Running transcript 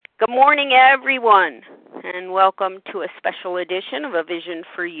Good morning, everyone, and welcome to a special edition of A Vision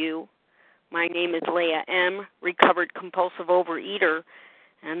for You. My name is Leah M., recovered compulsive overeater,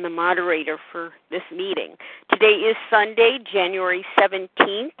 and the moderator for this meeting. Today is Sunday, January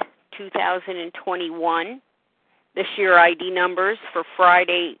 17th, 2021. The share ID numbers for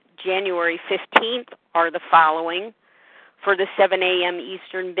Friday, January 15th are the following. For the 7 a.m.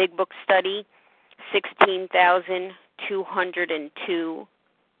 Eastern Big Book Study, 16,202.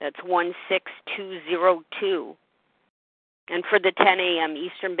 That's 16202. And for the 10 a.m.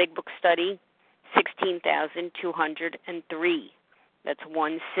 Eastern Big Book Study, 16,203. That's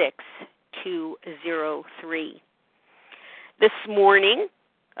 16203. This morning,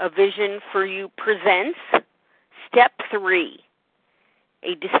 A Vision for You presents Step 3,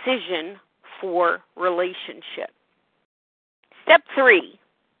 a decision for relationship. Step 3,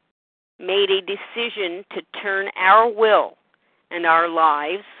 made a decision to turn our will and our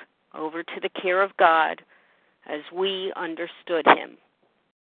lives over to the care of God as we understood Him.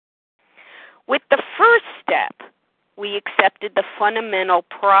 With the first step, we accepted the fundamental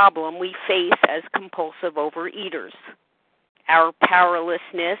problem we face as compulsive overeaters, our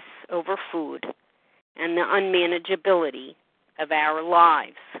powerlessness over food and the unmanageability of our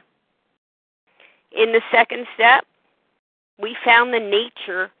lives. In the second step, we found the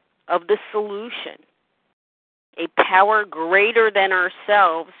nature of the solution, a power greater than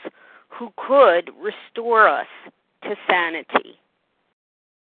ourselves who could restore us to sanity.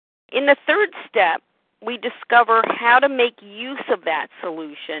 In the third step, we discover how to make use of that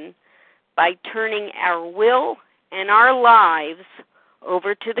solution by turning our will and our lives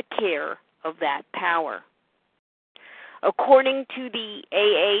over to the care of that power. According to the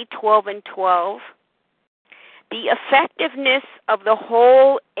AA 12 and 12, the effectiveness of the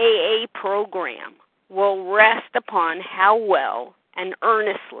whole AA program will rest upon how well and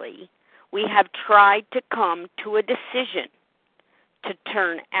earnestly we have tried to come to a decision to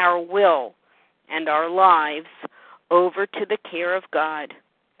turn our will and our lives over to the care of God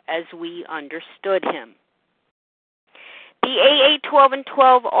as we understood Him. The AA 12 and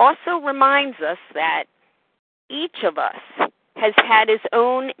 12 also reminds us that each of us has had his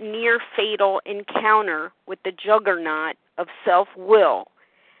own near-fatal encounter with the juggernaut of self-will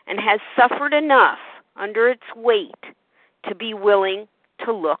and has suffered enough under its weight to be willing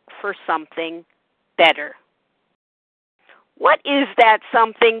to look for something better. What is that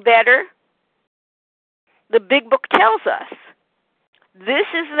something better? The Big Book tells us. This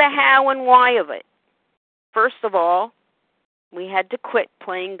is the how and why of it. First of all, we had to quit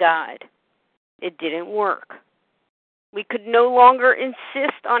playing God. It didn't work. We could no longer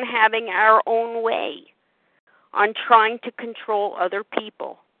insist on having our own way, on trying to control other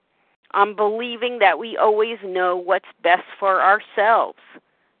people, on believing that we always know what's best for ourselves,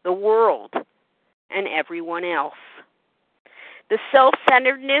 the world, and everyone else. The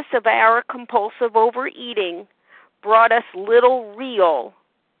self-centeredness of our compulsive overeating brought us little real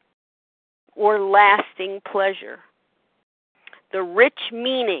or lasting pleasure. The rich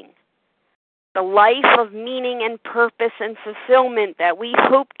meaning, the life of meaning and purpose and fulfillment that we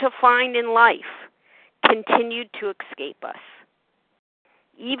hoped to find in life continued to escape us.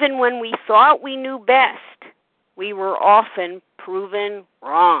 Even when we thought we knew best, we were often proven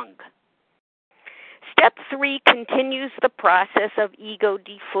wrong. Step 3 continues the process of ego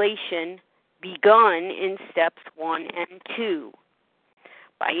deflation begun in steps 1 and 2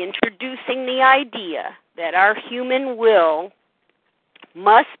 by introducing the idea that our human will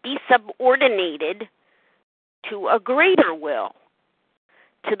must be subordinated to a greater will,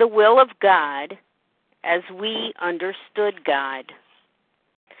 to the will of God as we understood God.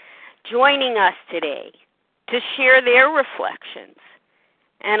 Joining us today to share their reflections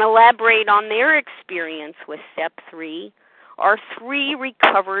and elaborate on their experience with Step 3 are 3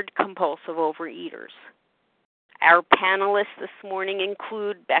 recovered compulsive overeaters. Our panelists this morning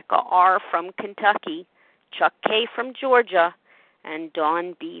include Becca R. from Kentucky, Chuck K. from Georgia, and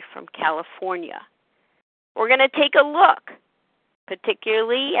Dawn B. from California. We're going to take a look,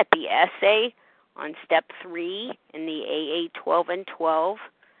 particularly at the essay on Step 3 in the AA 12 and 12,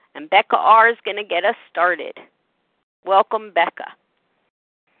 and Becca R. is going to get us started. Welcome, Becca.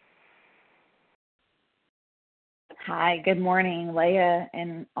 Hi, good morning, Leah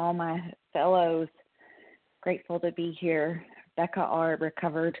and all my fellows. Grateful to be here. Becca R.,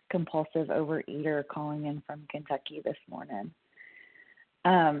 recovered compulsive overeater, calling in from Kentucky this morning.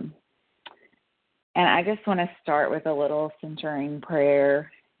 And I just want to start with a little centering prayer,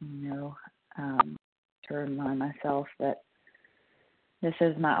 to remind myself that this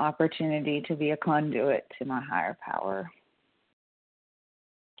is my opportunity to be a conduit to my higher power.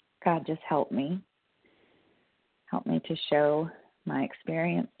 God, just help me. Help me to show my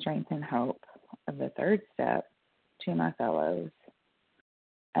experience, strength, and hope of the third step to my fellows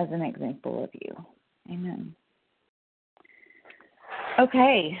as an example of you. Amen.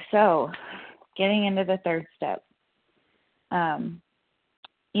 Okay, so getting into the third step.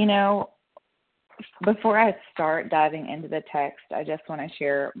 Before I start diving into the text, I just want to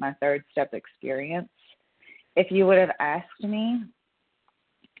share my third step experience. If you would have asked me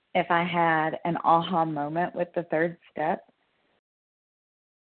if I had an aha moment with the third step,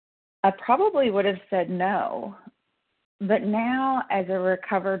 I probably would have said no. But now, as a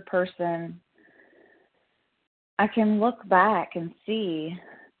recovered person, I can look back and see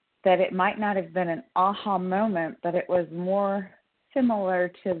that it might not have been an aha moment, but it was more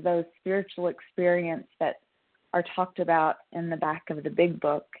similar to those spiritual experiences that are talked about in the back of the big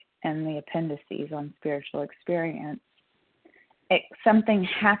book and the appendices on spiritual experience. Something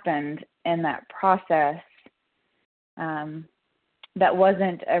happened in that process that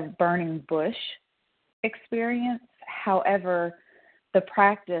wasn't a burning bush experience. However, the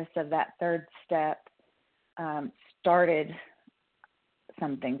practice of that third step started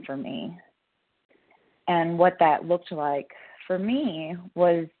something for me. And what that looked like for me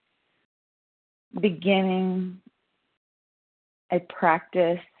was beginning a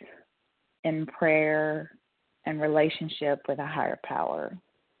practice in prayer and relationship with a higher power.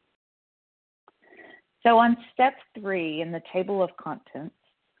 So on step 3 in the table of contents,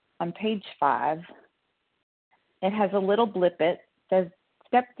 on page 5, it has a little blip. It says,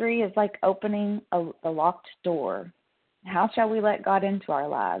 step 3 is like opening a locked door. How shall we let God into our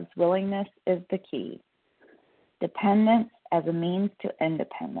lives? Willingness is the key. Dependence as a means to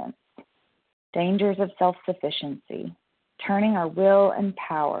independence. Dangers of self-sufficiency. Turning our will and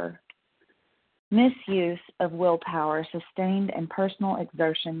power. Misuse of willpower sustained and personal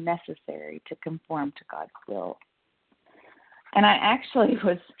exertion necessary to conform to God's will. And I actually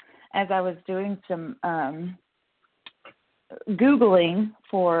was, as I was doing some Googling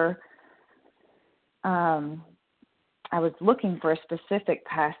for, I was looking for a specific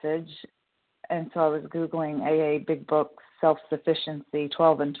passage, and so I was Googling AA Big Book Self-Sufficiency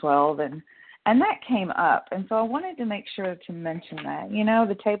 12 and 12, and that came up. And so I wanted to make sure to mention that.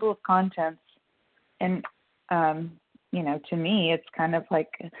 The table of contents, and, to me, it's kind of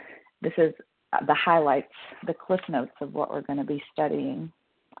like this is the highlights, the cliff notes of what we're going to be studying.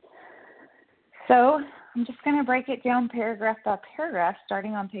 So I'm just going to break it down paragraph by paragraph,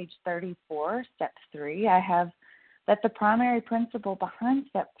 starting on page 34, step 3. I have that the primary principle behind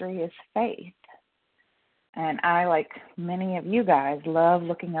step 3 is faith. And I, like many of you guys, love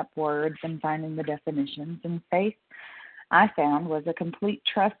looking up words and finding the definitions. And faith, I found, was a complete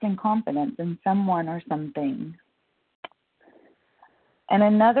trust and confidence in someone or something. And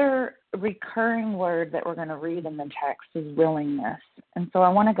another recurring word that we're going to read in the text is willingness. And so I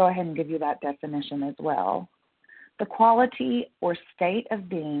want to go ahead and give you that definition as well. The quality or state of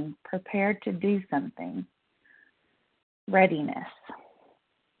being prepared to do something. Readiness.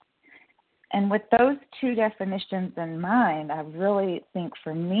 And with those two definitions in mind, I really think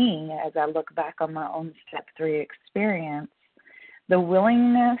for me, as I look back on my own step 3 experience, the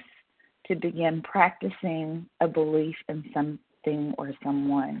willingness to begin practicing a belief in something or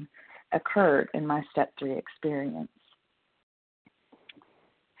someone occurred in my step 3 experience.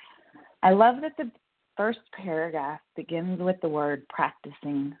 I love that the first paragraph begins with the word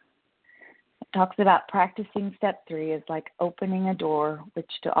practicing. It talks about practicing step 3 is like opening a door which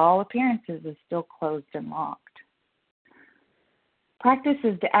to all appearances is still closed and locked. Practice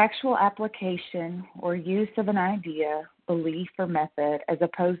is the actual application or use of an idea, belief, or method as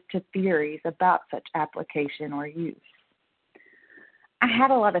opposed to theories about such application or use. I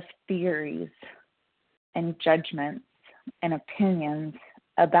had a lot of theories and judgments and opinions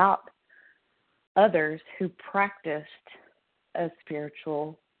about others who practiced a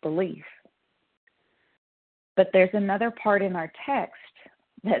spiritual belief. But there's another part in our text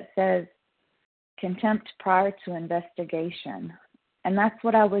that says contempt prior to investigation. And that's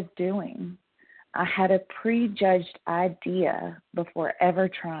what I was doing. I had a prejudged idea before ever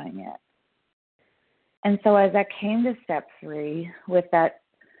trying it. And so as I came to step 3 with that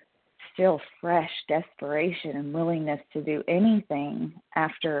still fresh desperation and willingness to do anything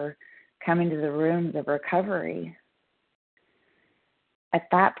after coming to the rooms of recovery, at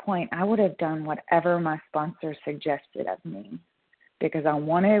that point, I would have done whatever my sponsor suggested of me because I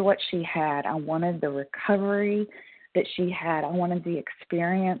wanted what she had. I wanted the recovery that she had. I wanted the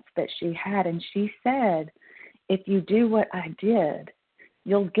experience that she had. And she said, if you do what I did,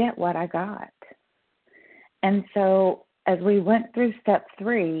 you'll get what I got. And so as we went through step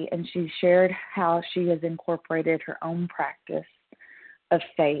 3 and she shared how she has incorporated her own practice of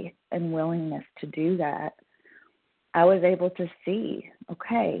faith and willingness to do that, I was able to see,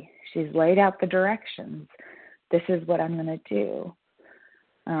 okay, she's laid out the directions. This is what I'm going to do.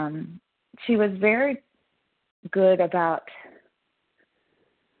 She was very good about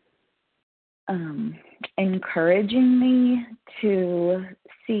encouraging me to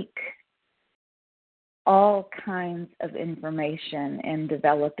seek all kinds of information in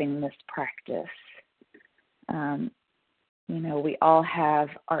developing this practice. We all have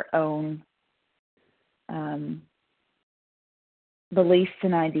our own beliefs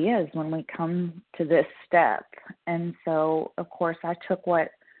and ideas when we come to this step. And so, of course, I took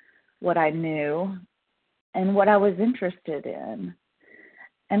what I knew and what I was interested in.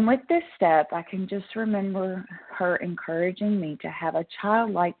 And with this step, I can just remember her encouraging me to have a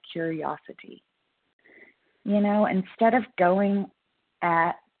childlike curiosity. Instead of going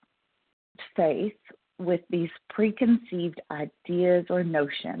at faith with these preconceived ideas or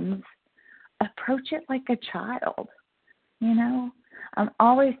notions, approach it like a child. I'm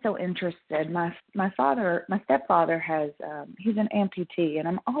always so interested. My stepfather has, he's an amputee, and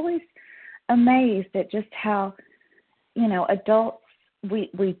I'm always amazed at just how, adults,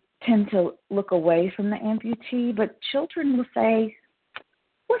 we tend to look away from the amputee, but children will say,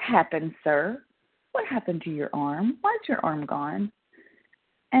 "What happened, sir? What happened to your arm? Why is your arm gone?"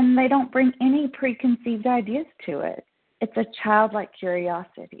 And they don't bring any preconceived ideas to it. It's a childlike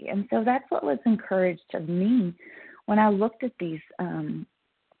curiosity. And so that's what was encouraged of me when I looked at these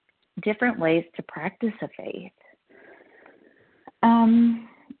different ways to practice a faith.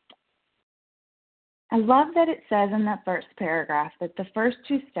 I love that it says in that first paragraph that the first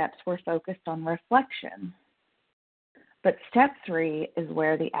 2 steps were focused on reflection, but step 3 is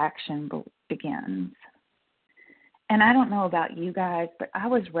where the action begins. And I don't know about you guys, but I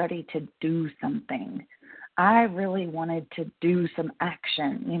was ready to do something. I really wanted to do some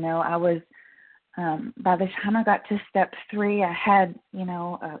action. I was, by the time I got to step 3, I had,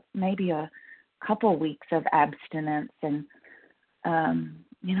 maybe a couple weeks of abstinence, and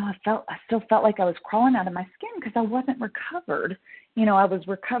I still felt like I was crawling out of my skin because I wasn't recovered. I was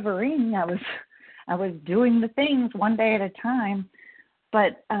recovering. I was doing the things one day at a time,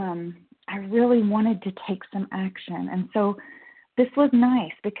 but I really wanted to take some action. And so this was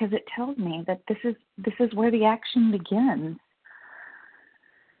nice because it tells me that this is where the action begins.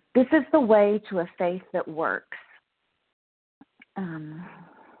 This is the way to a faith that works.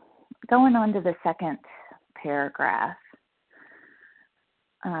 Going on to the second paragraph.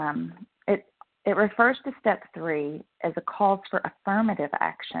 It refers to step 3 as a call for affirmative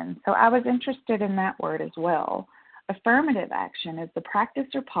action. So I was interested in that word as well. Affirmative action is the practice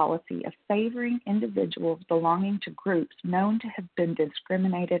or policy of favoring individuals belonging to groups known to have been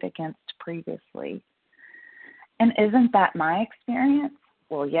discriminated against previously. And isn't that my experience?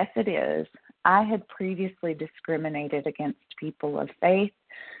 Well, yes, it is. I had previously discriminated against people of faith,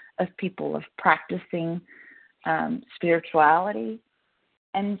 of people of practicing spirituality.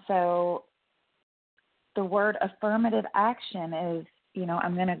 And so the word affirmative action is,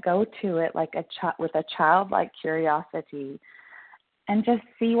 I'm going to go to it like with a childlike curiosity and just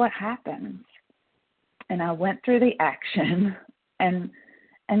see what happens. And I went through the action, and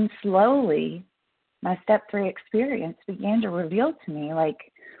slowly my step 3 experience began to reveal to me,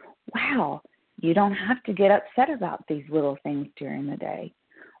 like, wow, you don't have to get upset about these little things during the day.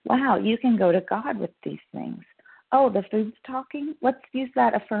 Wow, you can go to God with these things. Oh, the food's talking? Let's use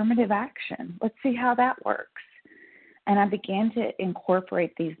that affirmative action. Let's see how that works. And I began to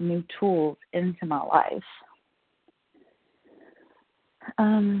incorporate these new tools into my life.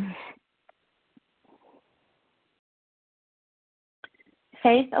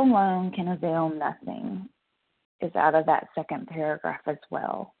 Faith alone can avail nothing is out of that second paragraph as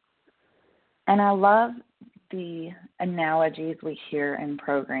well. And I love the analogies we hear in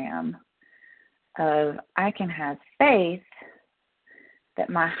program of I can have faith that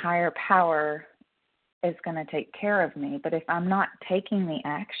my higher power is going to take care of me. But if I'm not taking the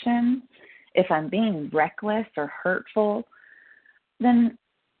action, if I'm being reckless or hurtful, then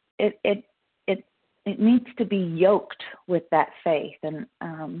it needs to be yoked with that faith. And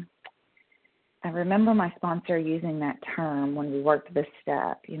I remember my sponsor using that term when we worked this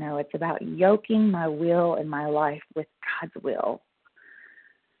step. It's about yoking my will and my life with God's will.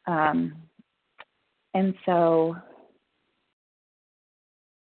 And so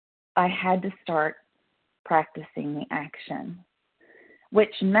I had to start practicing the action,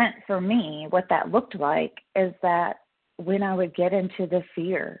 which meant for me what that looked like is that when I would get into the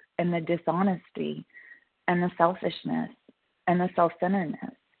fear and the dishonesty and the selfishness and the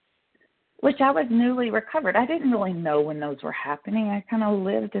self-centeredness, which I was newly recovered. I didn't really know when those were happening. I kind of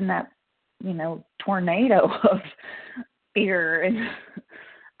lived in that, tornado of fear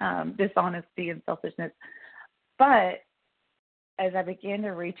and dishonesty and selfishness. But as I began to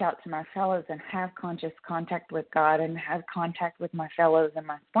reach out to my fellows and have conscious contact with God and have contact with my fellows and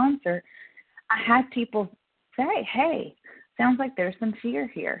my sponsor, I had people say, hey, sounds like there's some fear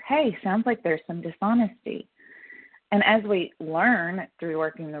here. Hey, sounds like there's some dishonesty. And as we learn through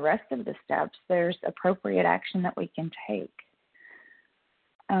working the rest of the steps, there's appropriate action that we can take.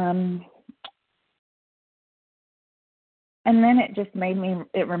 And then it just made me,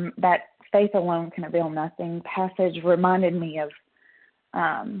 that faith alone can avail nothing passage reminded me of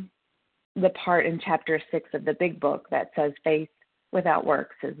the part in chapter 6 of the big book that says faith without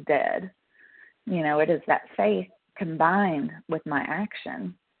works is dead. It is that faith combined with my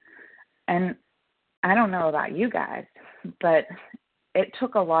action. And I don't know about you guys, but it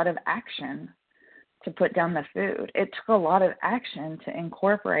took a lot of action to put down the food. It took a lot of action to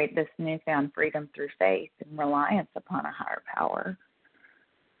incorporate this newfound freedom through faith and reliance upon a higher power.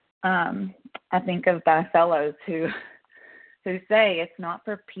 I think of my fellows who say it's not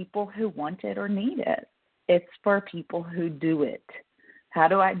for people who want it or need it. It's for people who do it. How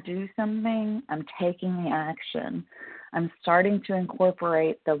do I do something? I'm taking the action. I'm starting to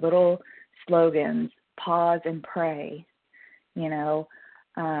incorporate the little slogans, pause and pray,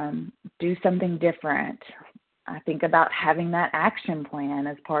 do something different. I think about having that action plan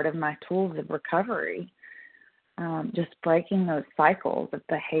as part of my tools of recovery, just breaking those cycles of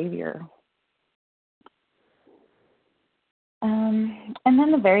behavior. And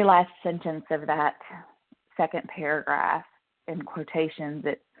then the very last sentence of that second paragraph in quotations,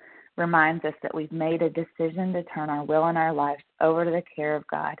 it reminds us that we've made a decision to turn our will and our lives over to the care of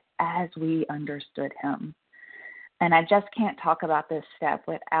God as we understood him. And I just can't talk about this step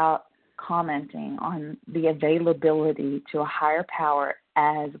without commenting on the availability to a higher power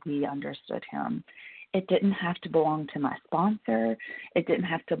as we understood him. It didn't have to belong to my sponsor. It didn't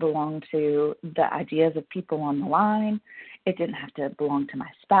have to belong to the ideas of people on the line. It didn't have to belong to my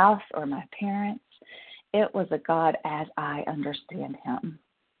spouse or my parents. It was a God as I understand him.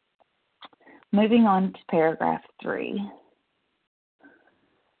 Moving on to paragraph 3.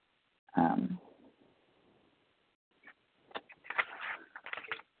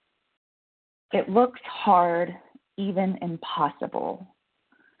 It looks hard, even impossible.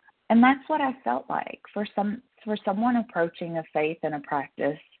 And that's what I felt like for someone approaching a faith and a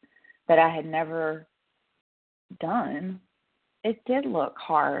practice that I had never done. It did look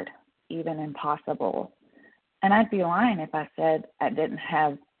hard, even impossible. And I'd be lying if I said I didn't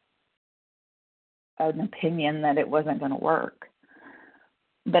have an opinion that it wasn't going to work.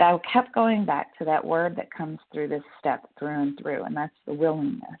 But I kept going back to that word that comes through this step through and through, and that's the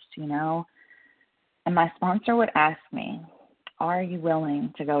willingness, And my sponsor would ask me, are you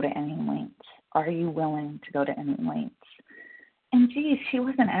willing to go to any lengths? Are you willing to go to any lengths? And geez, she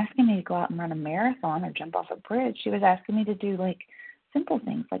wasn't asking me to go out and run a marathon or jump off a bridge. She was asking me to do simple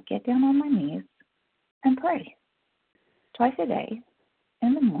things like get down on my knees and pray twice a day,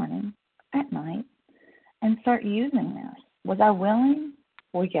 in the morning, at night, and start using this. Was I willing?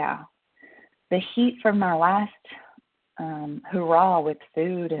 Well, yeah. The heat from my last hurrah with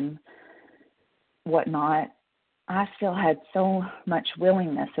food and whatnot, I still had so much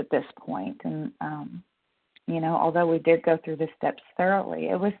willingness at this point. And, although we did go through the steps thoroughly,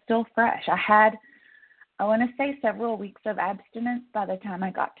 it was still fresh. I want to say several weeks of abstinence by the time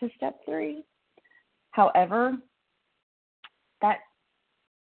I got to step 3. However, that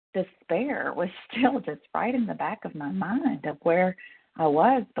despair was still just right in the back of my mind of where I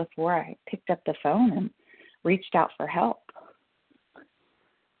was before I picked up the phone and reached out for help.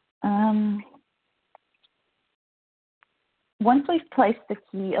 Once we've placed the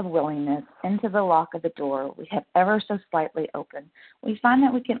key of willingness into the lock of the door we have ever so slightly opened, we find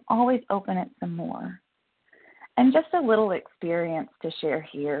that we can always open it some more. And just a little experience to share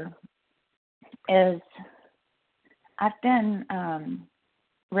here is I've been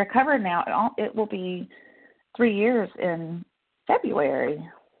recovered now. It will be 3 years in February.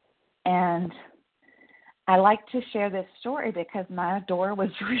 And I like to share this story because my door was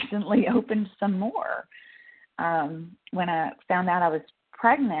recently opened some more. When I found out I was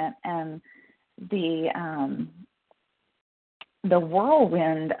pregnant, and the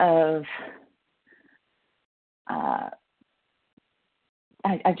whirlwind of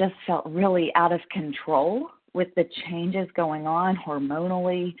I just felt really out of control with the changes going on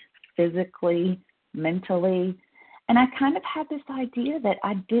hormonally, physically, mentally. And I kind of had this idea that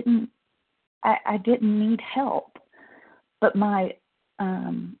I didn't I didn't need help. But my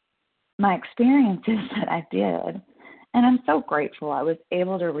experience is that I did. And I'm so grateful I was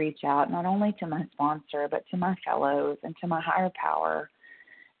able to reach out not only to my sponsor, but to my fellows and to my higher power.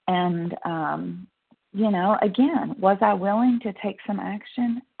 And, again, was I willing to take some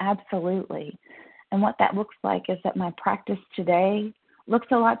action? Absolutely. And what that looks like is that my practice today looks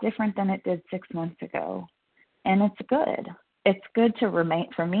a lot different than it did 6 months ago. And it's good. It's good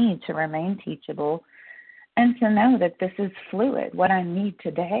for me to remain teachable and to know that this is fluid. What I need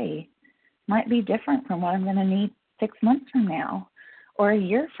today might be different from what I'm going to need 6 months from now or a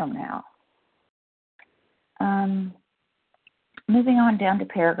year from now. Moving on down to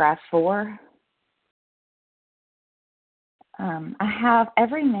paragraph 4. I have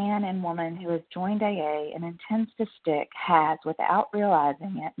every man and woman who has joined AA and intends to stick has, without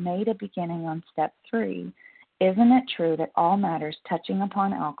realizing it, made a beginning on step 3. Isn't it true that all matters touching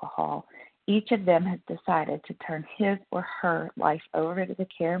upon alcohol, each of them has decided to turn his or her life over to the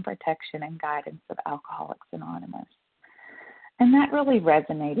care and protection and guidance of Alcoholics Anonymous? And that really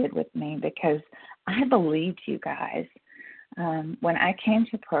resonated with me because I believed you guys. When I came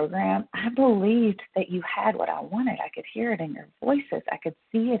to program, I believed that you had what I wanted. I could hear it in your voices. I could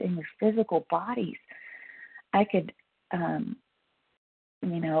see it in your physical bodies. I could, it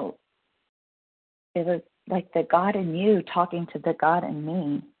was like the God in you talking to the God in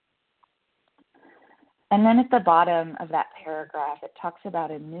me. And then at the bottom of that paragraph, it talks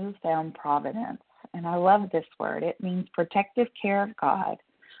about a newfound providence. And I love this word. It means protective care of God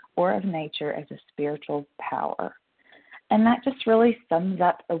or of nature as a spiritual power. And that just really sums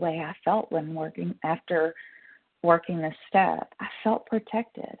up the way I felt after working this step. I felt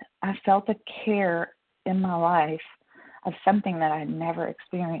protected. I felt a care in my life of something that I'd never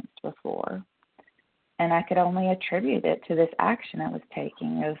experienced before. And I could only attribute it to this action I was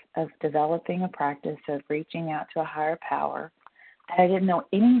taking of developing a practice of reaching out to a higher power that I didn't know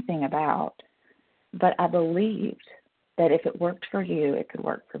anything about, but I believed that if it worked for you, it could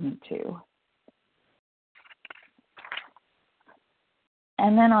work for me too.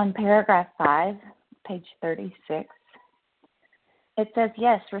 And then on paragraph 5, page 36, it says,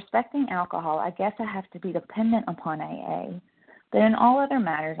 yes, respecting alcohol, I guess I have to be dependent upon AA, but in all other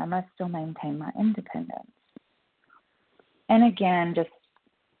matters, I must still maintain my independence. And again, just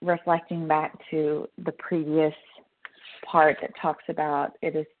reflecting back to the previous part that talks about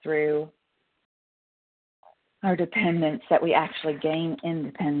it is through our dependence that we actually gain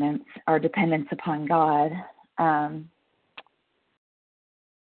independence, our dependence upon God.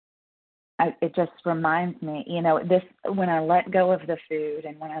 It just reminds me, this when I let go of the food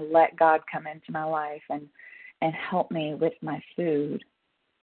and when I let God come into my life and help me with my food,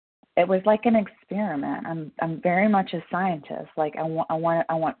 it was like an experiment. I'm very much a scientist. Like I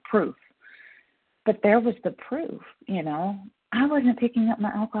want proof, but there was the proof. I wasn't picking up my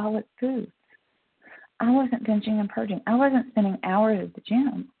alcoholic foods. I wasn't binging and purging. I wasn't spending hours at the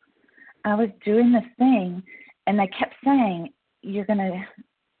gym. I was doing this thing, and they kept saying,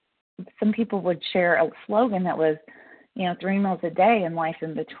 some people would share a slogan that was, 3 meals a day and life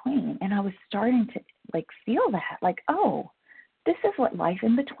in between. And I was starting to feel that, oh, this is what life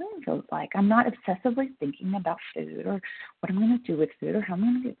in between feels like. I'm not obsessively thinking about food or what I'm going to do with food or how I'm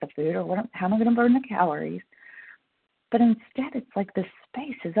going to get the food or how am I going to burn the calories. But instead, it's like the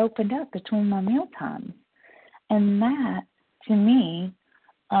space is opened up between my meal times. And that, to me,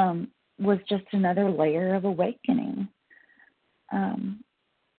 was just another layer of awakening. And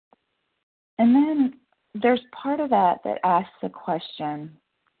then there's part of that asks the question,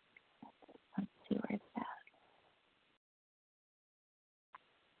 let's see where it's at.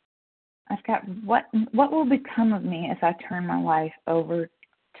 I've got, what will become of me if I turn my life over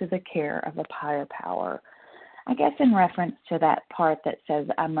to the care of a higher power? I guess in reference to that part that says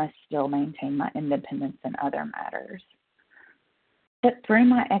I must still maintain my independence in other matters. But through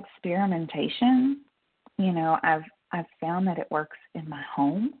my experimentation, I've found that it works in my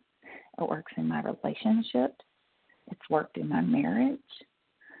home. It works in my relationships. It's worked in my marriage.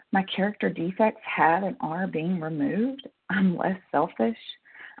 My character defects have and are being removed. I'm less selfish.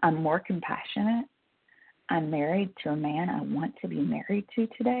 I'm more compassionate. I'm married to a man I want to be married to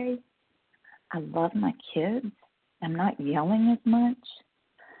today. I love my kids. I'm not yelling as much.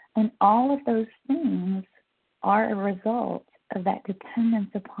 And all of those things are a result of that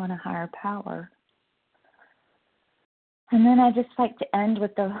dependence upon a higher power. And then I just like to end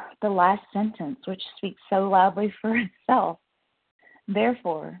with the last sentence, which speaks so loudly for itself.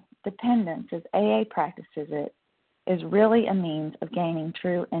 Therefore, dependence, as AA practices it, is really a means of gaining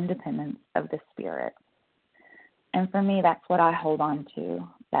true independence of the spirit. And for me, that's what I hold on to.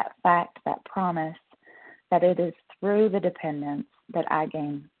 that fact, that promise, that it is through the dependence that I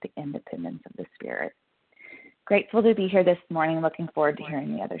gain the independence of the Spirit. Grateful to be here this morning. Looking forward to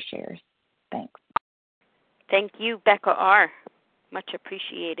hearing the other shares. Thanks. Thank you, Becca R. Much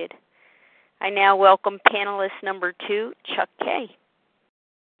appreciated. I now welcome panelist number 2, Chuck K.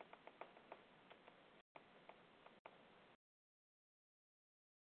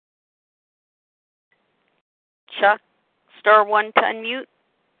 Chuck, star 1 to unmute.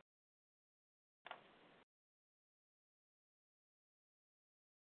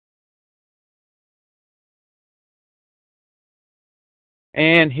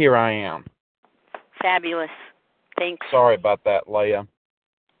 And here I am. Fabulous. Thanks. Sorry about that, Leah.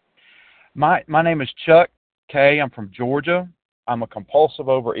 My name is Chuck K. I'm from Georgia. I'm a compulsive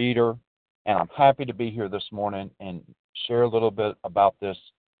overeater, and I'm happy to be here this morning and share a little bit about this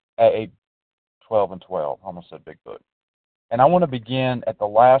AA 12 and 12. I almost said big book. And I want to begin at the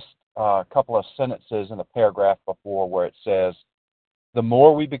last couple of sentences in the paragraph before where it says, the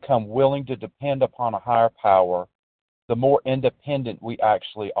more we become willing to depend upon a higher power, the more independent we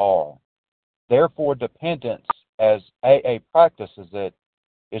actually are. Therefore, dependence, as AA practices it,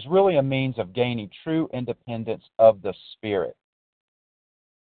 is really a means of gaining true independence of the Spirit.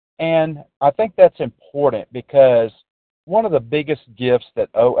 And I think that's important because one of the biggest gifts that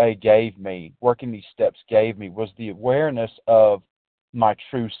OA gave me, working these steps gave me, was the awareness of my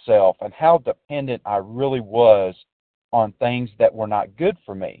true self and how dependent I really was on things that were not good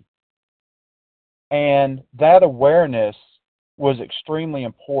for me. And that awareness was extremely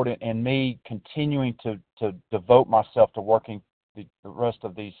important in me continuing to devote myself to working the rest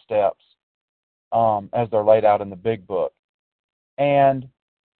of these steps as they're laid out in the big book. And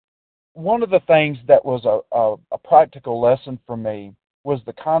one of the things that was a practical lesson for me was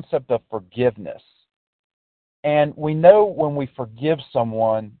the concept of forgiveness. And we know when we forgive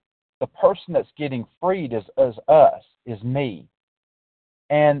someone, the person that's getting freed is us, is me.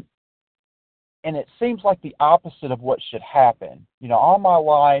 And it seems like the opposite of what should happen. You know, all my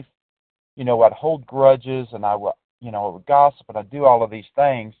life, you know, I'd hold grudges and I would gossip and I'd do all of these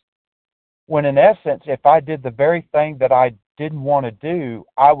things. When in essence, if I did the very thing that I didn't want to do,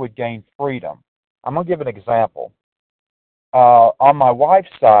 I would gain freedom. I'm going to give an example. On my wife's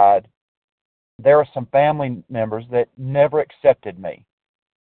side, there are some family members that never accepted me.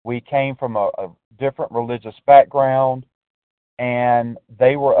 We came from a different religious background, and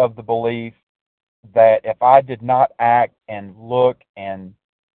they were of the belief that if I did not act and look and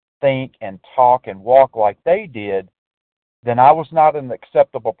think and talk and walk like they did, then I was not an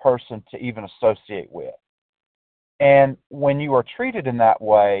acceptable person to even associate with. And when you are treated in that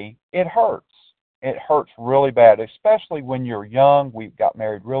way, it hurts. It hurts really bad, especially when you're young. We got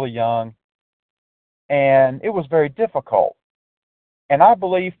married really young, and it was very difficult. And I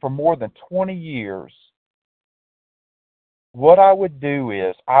believe for more than 20 years, what I would do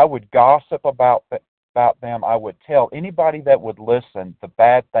is I would gossip about them. I would tell anybody that would listen the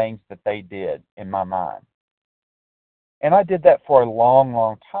bad things that they did in my mind. And I did that for a long,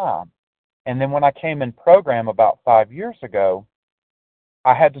 long time. And then when I came in program about 5 years ago,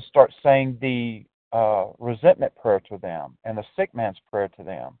 I had to start saying the resentment prayer to them and the sick man's prayer to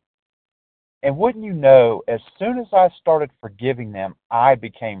them. And wouldn't you know, as soon as I started forgiving them, I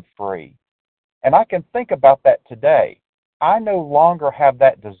became free. And I can think about that today. I no longer have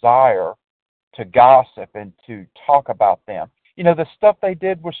that desire to gossip and to talk about them. You know, the stuff they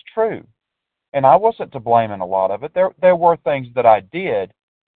did was true. And I wasn't to blame in a lot of it. There were things that I did,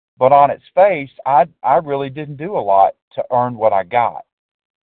 but on its face, I really didn't do a lot to earn what I got.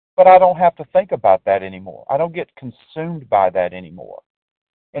 But I don't have to think about that anymore. I don't get consumed by that anymore.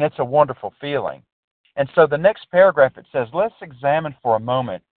 And it's a wonderful feeling. And so the next paragraph, it says, let's examine for a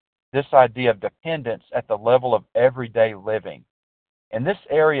moment this idea of dependence at the level of everyday living. In this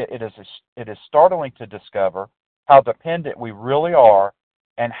area, it is startling to discover how dependent we really are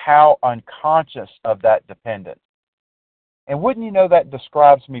and how unconscious of that dependence. And wouldn't you know, that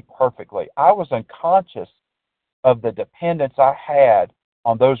describes me perfectly. I was unconscious of the dependence I had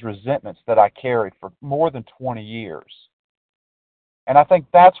on those resentments that I carried for more than 20 years. And I think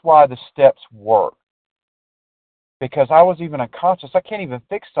that's why the steps work. Because I was even unconscious. I can't even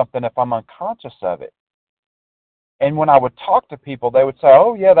fix something if I'm unconscious of it. And when I would talk to people, they would say,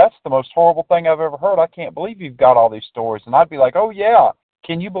 oh, yeah, that's the most horrible thing I've ever heard. I can't believe you've got all these stories. And I'd be like, oh, yeah,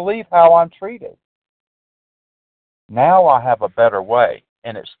 can you believe how I'm treated? Now I have a better way,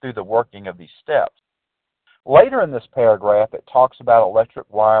 and it's through the working of these steps. Later in this paragraph, it talks about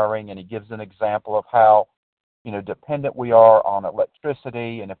electric wiring, and he gives an example of how, you know, dependent we are on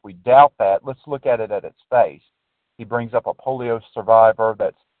electricity. And if we doubt that, let's look at it at its face. He brings up a polio survivor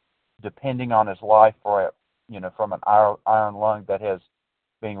that's depending on his life for from an iron lung that is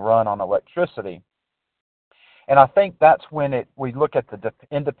being run on electricity. And I think that's when we look at the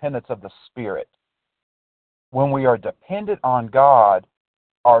independence of the spirit. When we are dependent on God,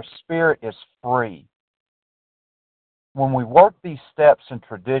 our spirit is free. When we work these steps and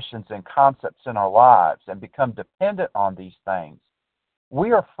traditions and concepts in our lives and become dependent on these things,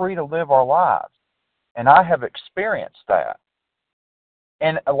 we are free to live our lives. And I have experienced that.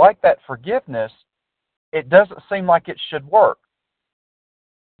 And like that forgiveness, it doesn't seem like it should work.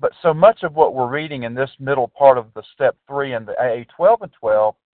 But so much of what we're reading in this middle part of the step 3 in the AA 12 and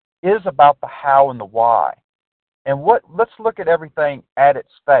 12 is about the how and the why. And let's look at everything at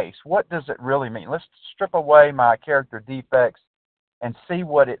its face. What does it really mean? Let's strip away my character defects and see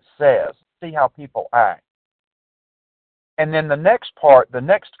what it says, see how people act. And then the next part, the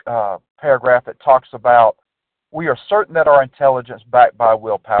next paragraph, it talks about, we are certain that our intelligence backed by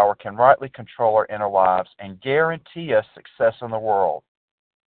willpower can rightly control our inner lives and guarantee us success in the world.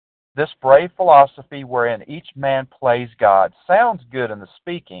 This brave philosophy wherein each man plays God sounds good in the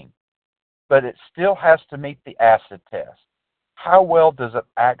speaking, but it still has to meet the acid test. How well does it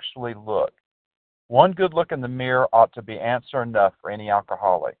actually look? One good look in the mirror ought to be answer enough for any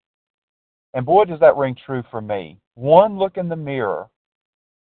alcoholic. And boy, does that ring true for me. One look in the mirror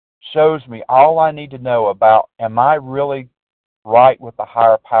shows me all I need to know about, am I really right with the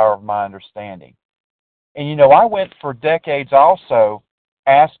higher power of my understanding? And I went for decades also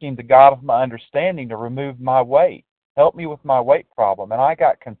asking the God of my understanding to remove my weight, help me with my weight problem. And I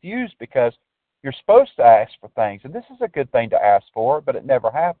got confused because you're supposed to ask for things, and this is a good thing to ask for, but it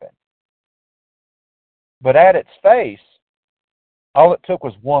never happened. But at its face, all it took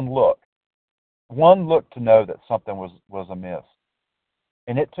was one look to know that something was amiss.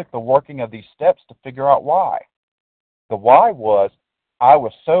 And it took the working of these steps to figure out why. The why was, I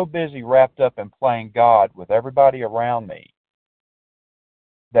was so busy wrapped up in playing God with everybody around me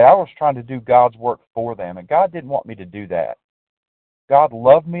that I was trying to do God's work for them, and God didn't want me to do that. God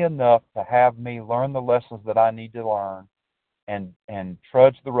loved me enough to have me learn the lessons that I need to learn and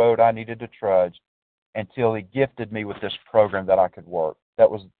trudge the road I needed to trudge until He gifted me with this program that I could work.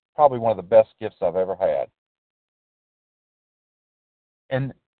 That was probably one of the best gifts I've ever had.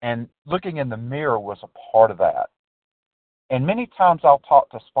 And looking in the mirror was a part of that. And many times I'll talk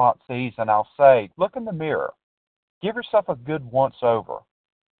to sponsees and I'll say, look in the mirror. Give yourself a good once over.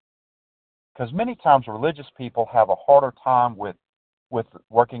 Because many times religious people have a harder time with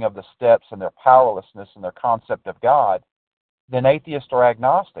working of the steps and their powerlessness and their concept of God than atheists or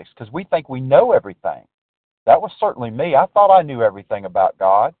agnostics, because we think we know everything. That was certainly me. I thought I knew everything about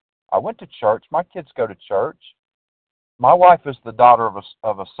God. I went to church. My kids go to church. My wife is the daughter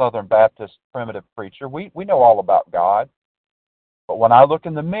of a Southern Baptist primitive preacher. We know all about God. But when I look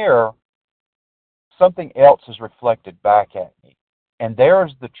in the mirror, something else is reflected back at me. And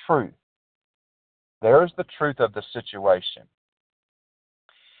there's the truth. There's the truth of the situation.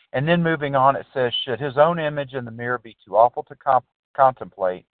 And then moving on, it says, should his own image in the mirror be too awful to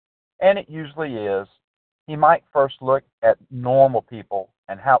contemplate, and it usually is, he might first look at normal people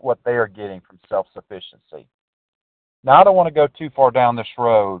and what they are getting from self-sufficiency. Now, I don't want to go too far down this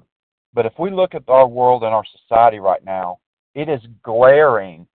road, but if we look at our world and our society right now, it is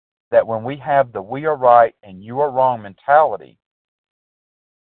glaring that when we have the we are right and you are wrong mentality,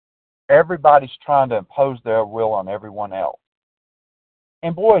 everybody's trying to impose their will on everyone else.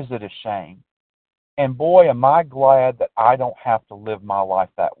 And boy, is it a shame. And boy, am I glad that I don't have to live my life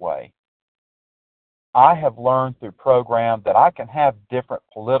that way. I have learned through program that I can have different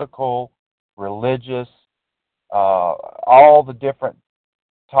political, religious, all the different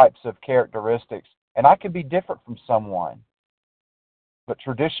types of characteristics, and I can be different from someone. But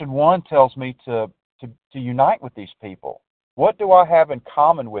Tradition 1 tells me to unite with these people. What do I have in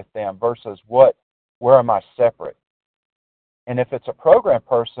common with them versus where am I separate? And if it's a program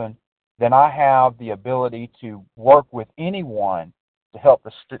person, then I have the ability to work with anyone to help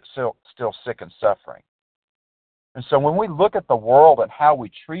the still sick and suffering. And so when we look at the world and how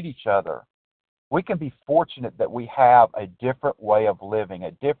we treat each other, we can be fortunate that we have a different way of living,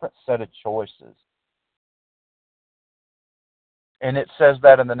 a different set of choices. And it says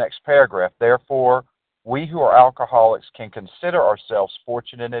that in the next paragraph. Therefore, we who are alcoholics can consider ourselves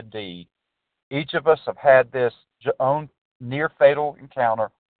fortunate indeed. Each of us have had this own near-fatal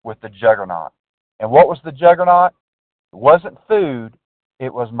encounter with the juggernaut. And what was the juggernaut? It wasn't food.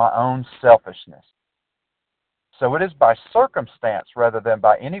 It was my own selfishness. So it is by circumstance rather than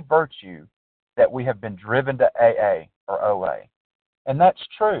by any virtue that we have been driven to AA or OA. And that's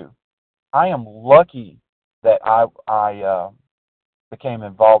true. I am lucky that I became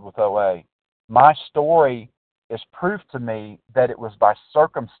involved with OA. My story is proof to me that it was by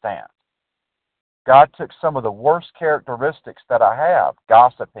circumstance. God took some of the worst characteristics that I have,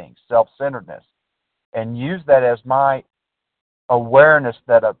 gossiping, self-centeredness, and used that as my awareness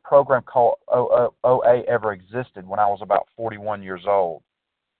that a program called OA ever existed when I was about 41 years old.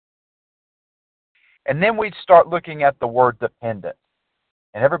 And then we'd start looking at the word dependent.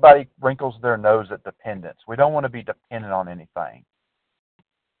 And everybody wrinkles their nose at dependence. We don't want to be dependent on anything.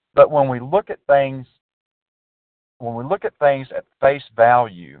 But when we look at things at face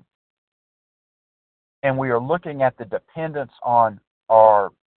value, and we are looking at the dependence on our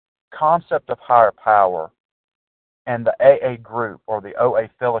concept of higher power and the AA group or the OA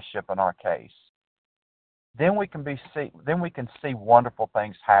fellowship in our case, then we can see wonderful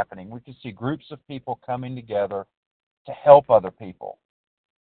things happening. We can see groups of people coming together to help other people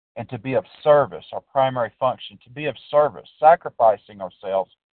and to be of service, our primary function, to be of service, sacrificing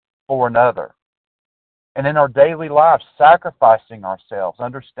ourselves for another. And in our daily lives, sacrificing ourselves,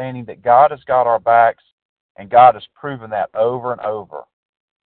 understanding that God has got our backs, and God has proven that over and over.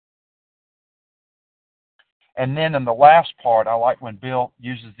 And then in the last part, I like when Bill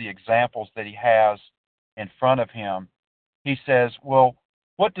uses the examples that he has in front of him. He says, well,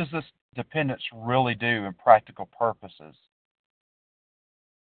 what does this dependence really do in practical purposes?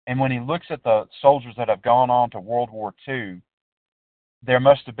 And when he looks at the soldiers that have gone on to World War II, there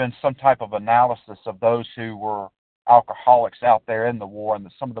must have been some type of analysis of those who were alcoholics out there in the war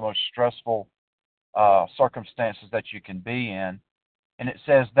and some of the most stressful circumstances that you can be in. And it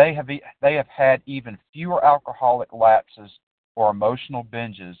says they have had even fewer alcoholic lapses or emotional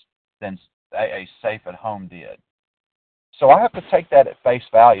binges than a safe at home did. So I have to take that at face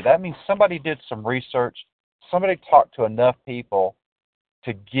value. That means somebody did some research, somebody talked to enough people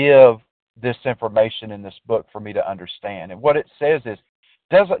to give this information in this book for me to understand. And what it says is,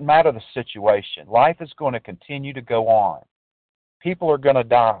 doesn't matter the situation. Life is going to continue to go on. People are going to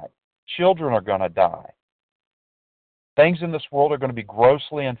die. Children are going to die. Things in this world are going to be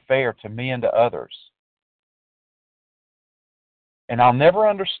grossly unfair to me and to others. And I'll never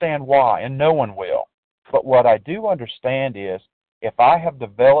understand why, and no one will. But what I do understand is, if I have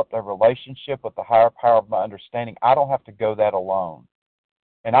developed a relationship with the higher power of my understanding, I don't have to go that alone.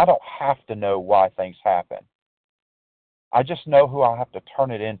 And I don't have to know why things happen. I just know who I have to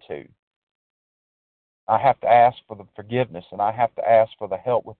turn it into. I have to ask for the forgiveness, and I have to ask for the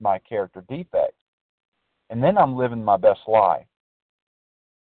help with my character defects. And then I'm living my best life.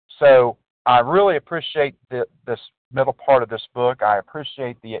 So I really appreciate this middle part of this book. I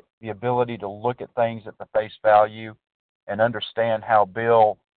appreciate the ability to look at things at the face value and understand how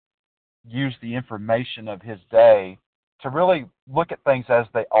Bill used the information of his day to really look at things as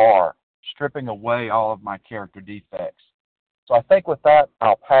they are, stripping away all of my character defects. So I think with that,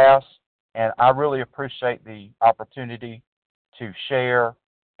 I'll pass, and I really appreciate the opportunity to share,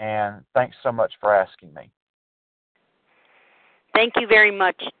 and thanks so much for asking me. Thank you very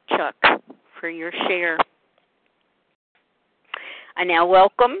much, Chuck, for your share. I now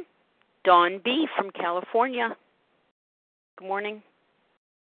welcome Dawn B. from California. Good morning.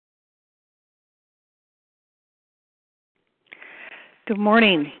 Good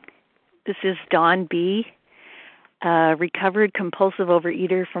morning. This is Dawn B., a recovered compulsive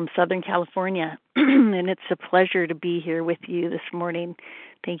overeater from Southern California, and it's a pleasure to be here with you this morning.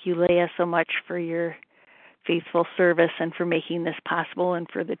 Thank you, Leah, so much for your faithful service and for making this possible, and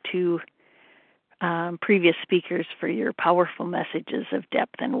for the two previous speakers for your powerful messages of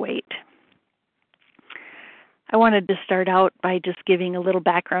depth and weight. I wanted to start out by just giving a little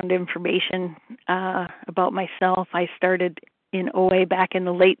background information about myself. I started in OA back in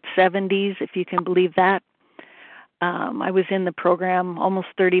the late 70s, if you can believe that. I was in the program almost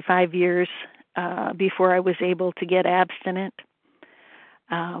 35 years before I was able to get abstinent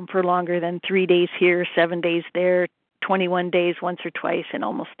for longer than 3 days here, 7 days there, 21 days once or twice in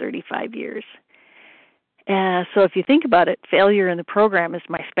almost 35 years. So if you think about it, failure in the program is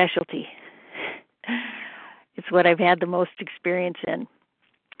my specialty. It's what I've had the most experience in.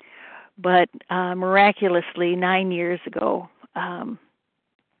 But miraculously, 9 years ago,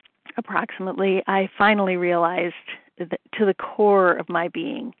 approximately, I finally realized that to the core of my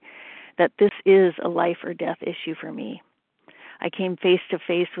being that this is a life or death issue for me. I came face to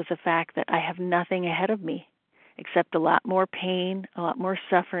face with the fact that I have nothing ahead of me except a lot more pain, a lot more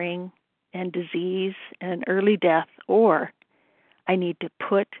suffering and disease and early death, or I need to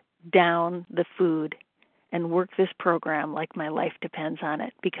put down the food and work this program like my life depends on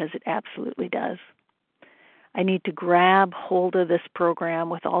it, because it absolutely does. I need to grab hold of this program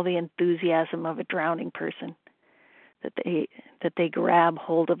with all the enthusiasm of a drowning person, that they grab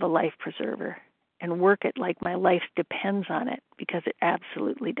hold of a life preserver and work it like my life depends on it, because it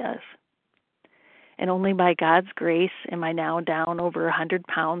absolutely does. And only by God's grace am I now down over 100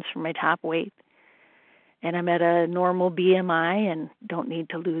 pounds from my top weight. And I'm at a normal BMI and don't need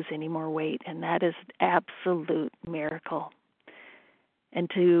to lose any more weight. And that is an absolute miracle. And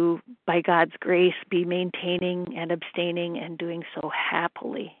to, by God's grace, be maintaining and abstaining and doing so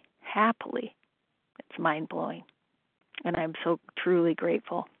happily. It's mind-blowing. And I'm so truly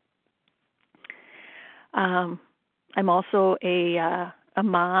grateful. I'm also a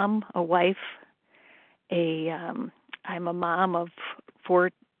mom, a wife. I'm a mom of 4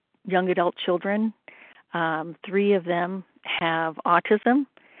 young adult children. 3 of them have autism,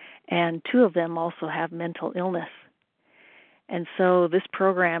 and 2 of them also have mental illness. And so this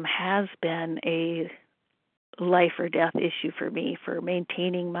program has been a life or death issue for me, for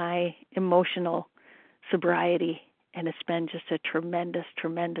maintaining my emotional sobriety, and it's been just a tremendous,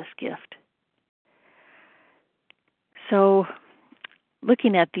 tremendous gift. So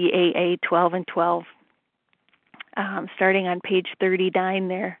looking at the AA 12 and 12, starting on page 39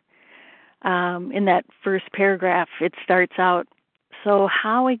 there, in that first paragraph, it starts out, so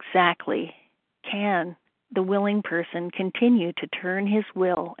how exactly can the willing person continue to turn his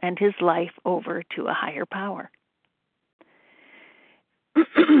will and his life over to a higher power?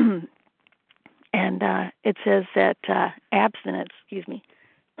 And it says that abstinence is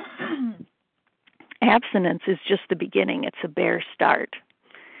just the beginning. It's a bare start.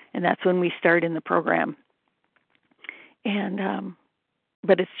 And that's when we start in the program. And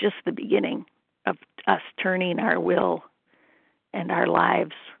but it's just the beginning of us turning our will and our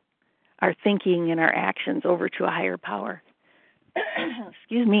lives, our thinking and our actions over to a higher power.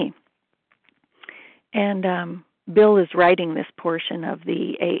 Excuse me. And Bill is writing this portion of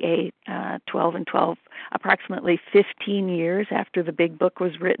the AA 12 and 12 approximately 15 years after the big book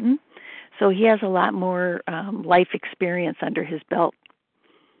was written. So he has a lot more life experience under his belt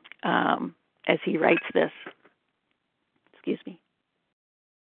as he writes this. Excuse me.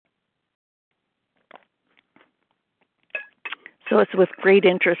 So it's with great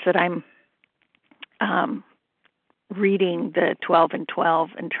interest that I'm reading the 12 and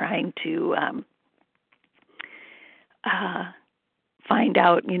 12 and trying to find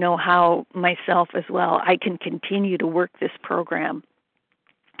out, how myself as well, I can continue to work this program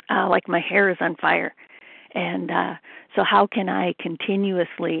like my hair is on fire. And so how can I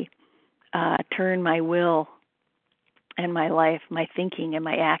continuously turn my will and my life, my thinking and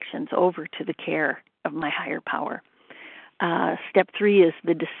my actions over to the care of my higher power? Step 3 is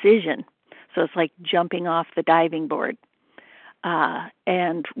the decision. So it's like jumping off the diving board.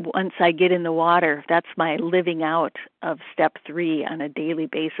 And once I get in the water, that's my living out of step 3 on a daily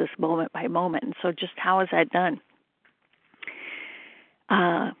basis, moment by moment. And so just how is that done?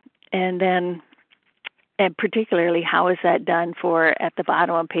 And particularly, how is that done for at the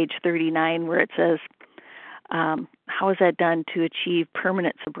bottom on page 39 where it says, how is that done to achieve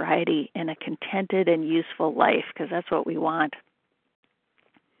permanent sobriety and a contented and useful life? Because that's what we want.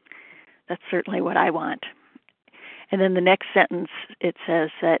 That's certainly what I want. And then the next sentence, it says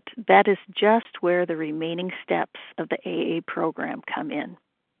that is just where the remaining steps of the AA program come in.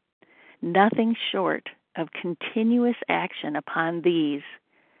 Nothing short of continuous action upon these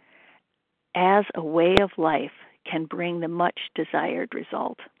as a way of life can bring the much desired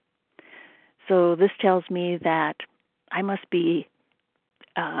result. So this tells me that I must be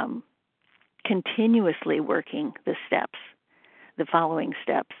continuously working the following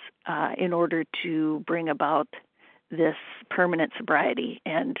steps, in order to bring about this permanent sobriety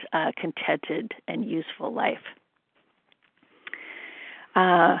and contented and useful life.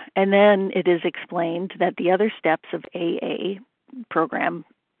 And then it is explained that the other steps of AA program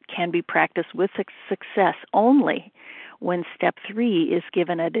can be practiced with success only when step 3 is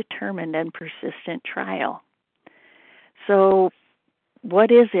given a determined and persistent trial. So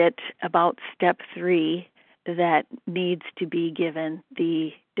what is it about step 3 that needs to be given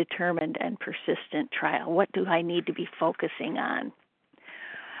the determined and persistent trial? What do I need to be focusing on?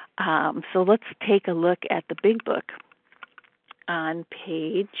 So let's take a look at the big book on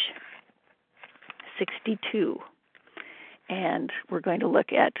page 62. And we're going to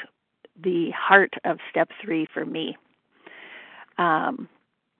look at the heart of step 3 for me.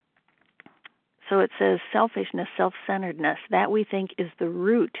 So it says selfishness, self-centeredness, that we think is the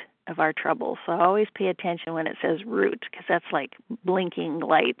root of our trouble. So I always pay attention when it says root, because that's like blinking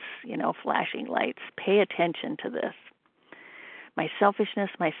lights, flashing lights. Pay attention to this. My selfishness,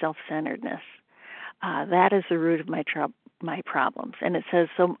 my self-centeredness. That is the root of my problems. And it says,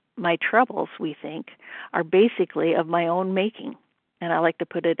 so my troubles, we think, are basically of my own making. And I like to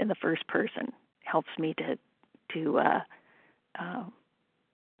put it in the first person. Helps me to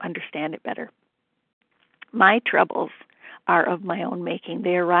understand it better. My troubles are of my own making.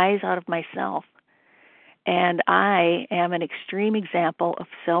 They arise out of myself. And I am an extreme example of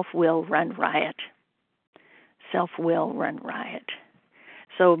self-will run riot. Self-will run riot.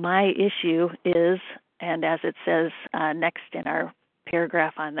 So my issue is, and as it says next in our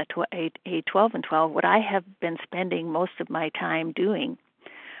paragraph on the A12 and 12, what I have been spending most of my time doing,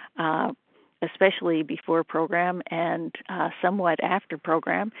 especially before program and somewhat after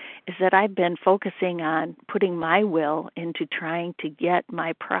program, is that I've been focusing on putting my will into trying to get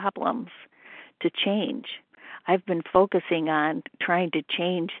my problems to change. I've been focusing on trying to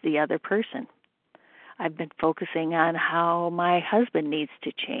change the other person. I've been focusing on how my husband needs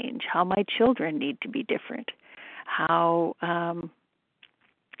to change, how my children need to be different, how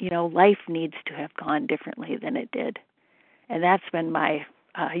life needs to have gone differently than it did. And that's been my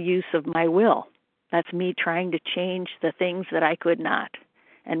use of my will. That's me trying to change the things that I could not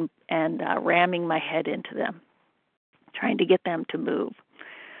and ramming my head into them, trying to get them to move.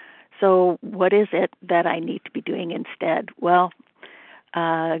 So what is it that I need to be doing instead? Well,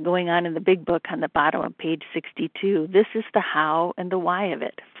 going on in the big book on the bottom of page 62, this is the how and the why of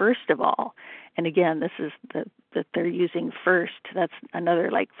it. First of all, and again, this is that they're using first. That's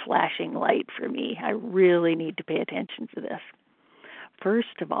another like flashing light for me. I really need to pay attention to this.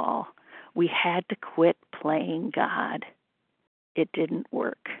 First of all, we had to quit playing God. It didn't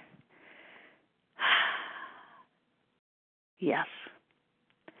work. Yes.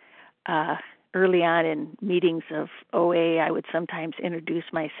 Early on in meetings of OA, I would sometimes introduce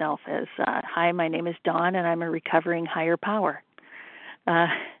myself as, hi, my name is Dawn, and I'm a recovering higher power.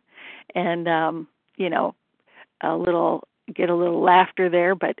 Get a little laughter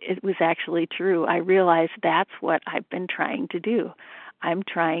there, but it was actually true. I realized that's what I've been trying to do. I'm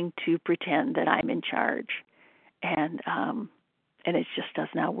trying to pretend that I'm in charge, and it just does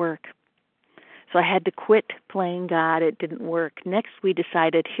not work. So I had to quit playing God. It didn't work. Next, we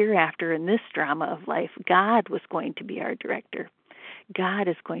decided hereafter in this drama of life, God was going to be our director. God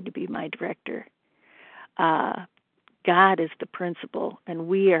is going to be my director. God is the principal, and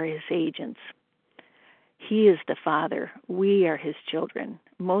we are his agents. He is the Father. We are his children.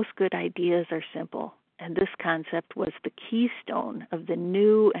 Most good ideas are simple, and this concept was the keystone of the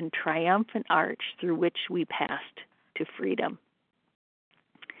new and triumphant arch through which we passed to freedom.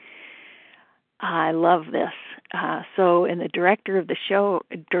 I love this. So in the director of the show,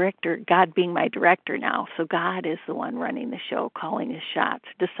 God being my director now, so God is the one running the show, calling his shots,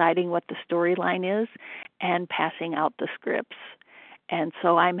 deciding what the storyline is, and passing out the scripts. And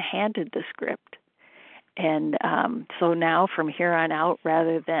so I'm handed the script. And so now from here on out,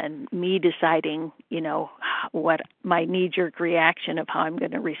 rather than me deciding, what my knee-jerk reaction of how I'm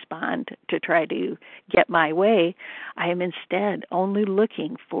going to respond to try to get my way, I am instead only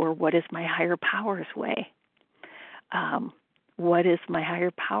looking for what is my higher power's way. What is my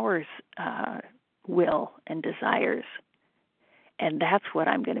higher power's will and desires? And that's what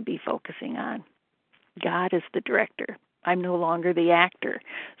I'm going to be focusing on. God is the director. I'm no longer the actor.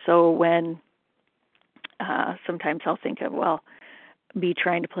 So when sometimes I'll think of, me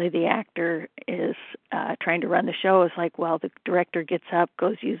trying to play the actor is trying to run the show is like, the director gets up,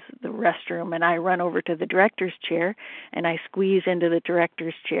 goes use the restroom, and I run over to the director's chair, and I squeeze into the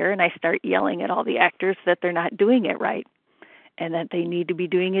director's chair, and I start yelling at all the actors that they're not doing it right and that they need to be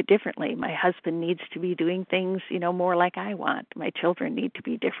doing it differently. My husband needs to be doing things, more like I want. My children need to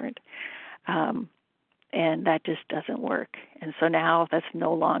be different. And that just doesn't work. And so now that's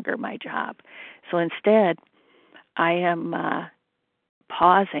no longer my job. So instead, I am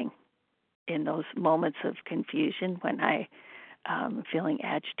pausing in those moments of confusion when I am feeling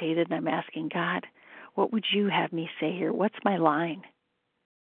agitated, and I'm asking God, what would you have me say here? What's my line?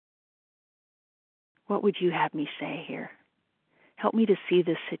 What would you have me say here? Help me to see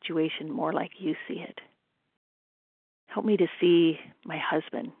this situation more like you see it. Help me to see my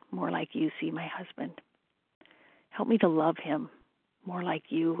husband more like you see my husband. Help me to love him more like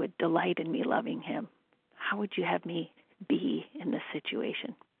you would delight in me loving him. How would you have me be in this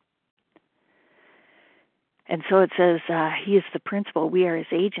situation? And so it says he is the principal. We are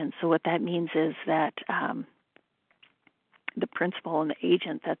his agents. So what that means is that the principal and the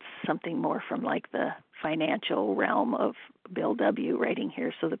agent, that's something more from like the financial realm of Bill W. writing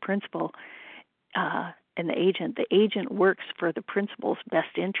here. So the principal and the agent works for the principal's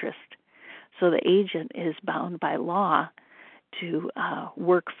best interest. So the agent is bound by law to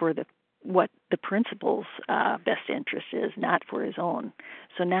work for what the principal's best interest is, not for his own.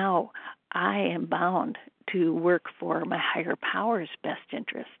 So now I am bound to work for my higher power's best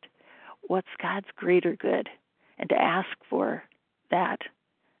interest. What's God's greater good? And to ask for that,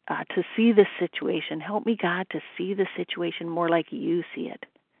 to see the situation. Help me, God, to see the situation more like you see it,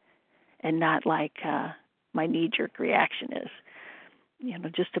 and not like my knee-jerk reaction is.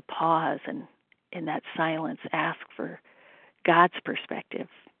 Just to pause and in that silence ask for God's perspective.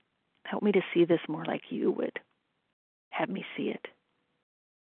 Help me to see this more like you would have me see it.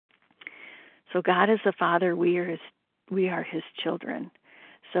 So God is the Father, we are His children.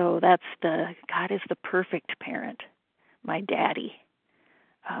 So God is the perfect parent, my daddy.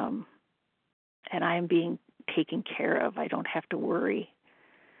 And I am being taken care of. I don't have to worry.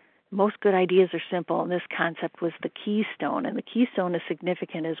 Most good ideas are simple, and this concept was the keystone. And the keystone is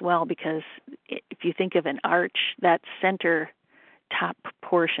significant as well because if you think of an arch, that center top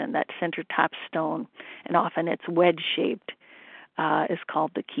portion, that center top stone, and often it's wedge-shaped, is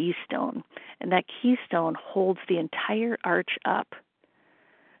called the keystone. And that keystone holds the entire arch up.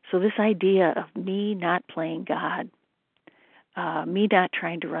 So this idea of me not playing God, me not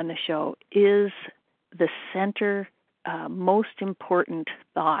trying to run the show, is the center, most important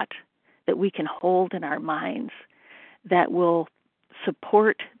thought that we can hold in our minds that will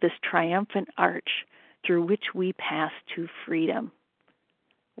support this triumphant arch through which we pass to freedom.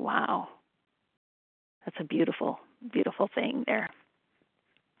 Wow. That's a beautiful, beautiful thing there.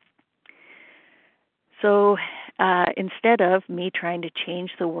 So instead of me trying to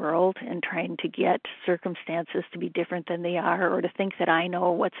change the world and trying to get circumstances to be different than they are, or to think that I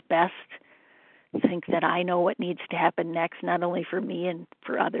know what's best, think that I know what needs to happen next, not only for me and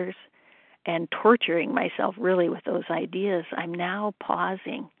for others, and torturing myself really with those ideas, I'm now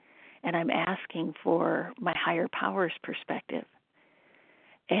pausing and I'm asking for my higher power's perspective.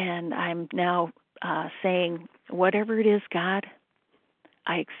 And I'm now saying, whatever it is, God,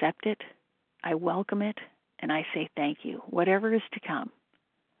 I accept it, I welcome it, and I say thank you. Whatever is to come,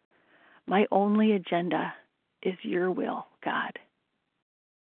 my only agenda is your will, God.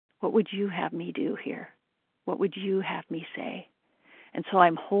 What would you have me do here? What would you have me say? And so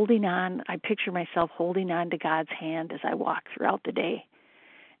I'm holding on. I picture myself holding on to God's hand as I walk throughout the day.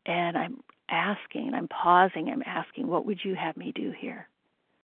 And I'm asking, I'm pausing, I'm asking, what would you have me do here?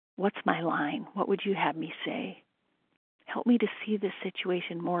 What's my line? What would you have me say? Help me to see this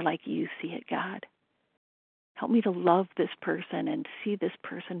situation more like you see it, God. Help me to love this person and see this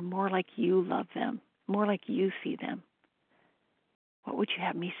person more like you love them, more like you see them. What would you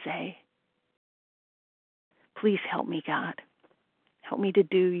have me say? Please help me, God. Help me to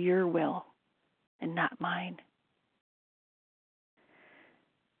do your will and not mine.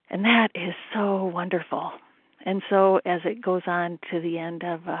 And that is so wonderful. And so as it goes on to the end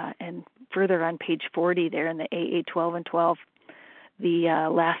of, and further on page 40 there in the AA 12 and 12, the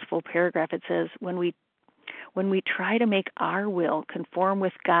last full paragraph, it says, when we try to make our will conform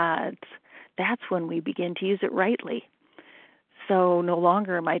with God's, that's when we begin to use it rightly. So no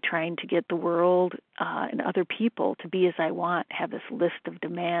longer am I trying to get the world and other people to be as I want, have this list of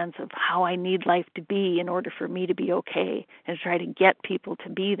demands of how I need life to be in order for me to be okay, and try to get people to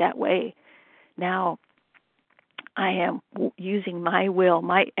be that way. Now I am using my will,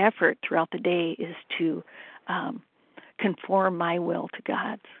 my effort throughout the day is to conform my will to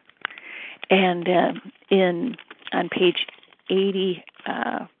God's. And on page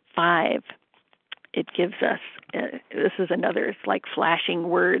 85, it gives us, this is another, it's like flashing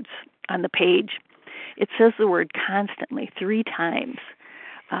words on the page. It says the word constantly 3 times,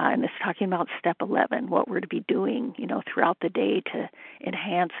 and it's talking about step 11, what we're to be doing, throughout the day to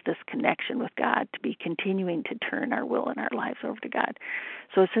enhance this connection with God, to be continuing to turn our will and our lives over to God.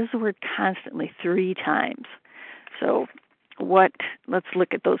 So it says the word constantly 3 times. So let's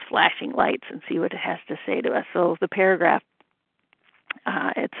look at those flashing lights and see what it has to say to us. So the paragraph,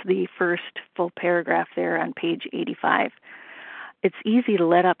 it's the first full paragraph there on page 85. It's easy to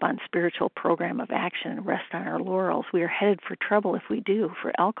let up on spiritual program of action and rest on our laurels. We are headed for trouble if we do,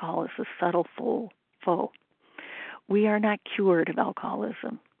 for alcohol is a subtle foe. We are not cured of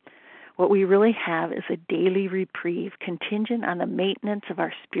alcoholism. What we really have is a daily reprieve contingent on the maintenance of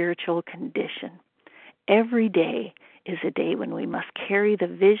our spiritual condition. Every day is a day when we must carry the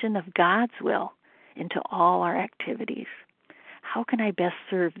vision of God's will into all our activities. How can I best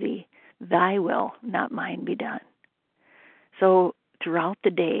serve thee? Thy will, not mine, be done. So throughout the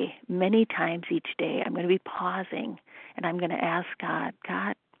day, many times each day, I'm going to be pausing and I'm going to ask God,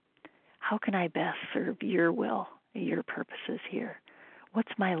 how can I best serve your will, your purposes here?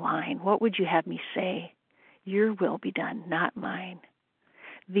 What's my line? What would you have me say? Your will be done, not mine.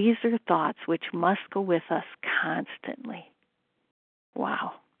 These are thoughts which must go with us constantly.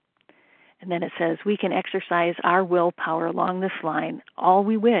 Wow. And then it says, we can exercise our willpower along this line all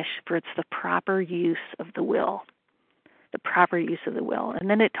we wish, for it's the proper use of the will. The proper use of the will. And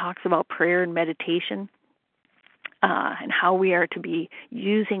then it talks about prayer and meditation and how we are to be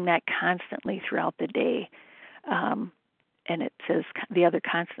using that constantly throughout the day. And it says the other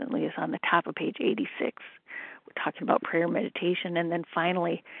constantly is on the top of page 86. We're talking about prayer and meditation. And then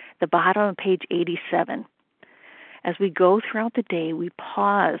finally, the bottom of page 87. As we go throughout the day, we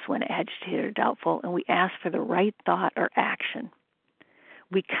pause when agitated or doubtful, and we ask for the right thought or action.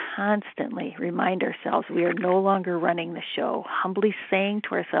 We constantly remind ourselves we are no longer running the show, humbly saying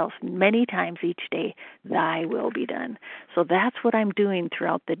to ourselves many times each day, thy will be done. So that's what I'm doing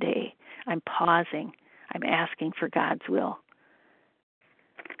throughout the day. I'm pausing. I'm asking for God's will.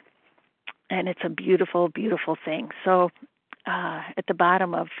 And it's a beautiful, beautiful thing. So at the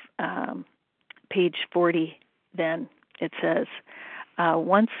bottom of page 40, then it says,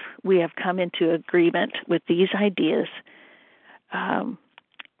 once we have come into agreement with these ideas,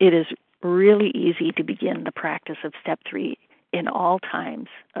 it is really easy to begin the practice of step 3. In all times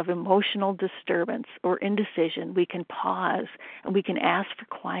of emotional disturbance or indecision, we can pause and we can ask for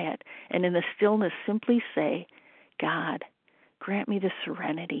quiet, and in the stillness simply say, God, grant me the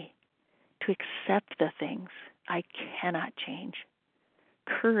serenity to accept the things I cannot change,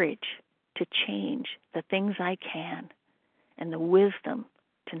 courage to change the things I can, and the wisdom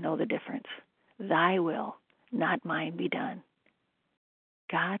to know the difference. Thy will, not mine, be done.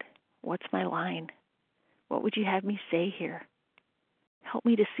 God, what's my line? What would you have me say here? Help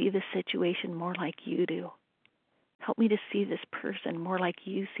me to see this situation more like you do. Help me to see this person more like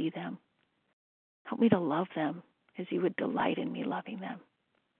you see them. Help me to love them as you would delight in me loving them.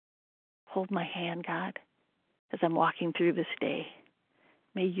 Hold my hand, God, as I'm walking through this day.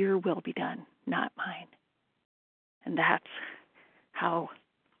 May your will be done, not mine. And that's how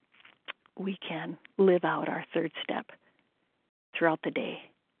we can live out our third step throughout the day.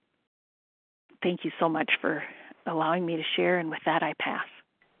 Thank you so much for allowing me to share, and with that, I pass.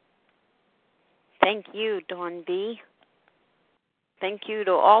 Thank you, Dawn B. Thank you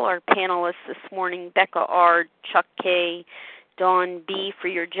to all our panelists this morning, Becca R., Chuck K., Dawn B., for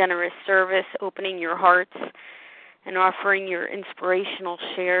your generous service, opening your hearts and offering your inspirational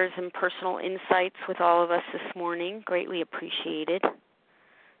shares and personal insights with all of us this morning. Greatly appreciated.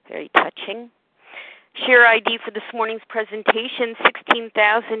 Very touching. Share ID for this morning's presentation,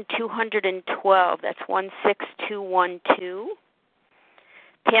 16,212. That's 16212.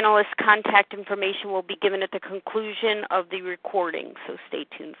 Panelists' contact information will be given at the conclusion of the recording, so stay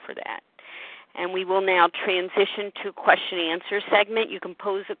tuned for that. And we will now transition to a question and answer segment. You can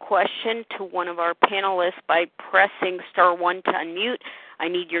pose a question to one of our panelists by pressing *1 to unmute. I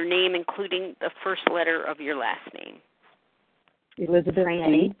need your name, including the first letter of your last name. Elizabeth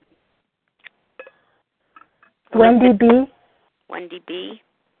B. Wendy B. Wendy B.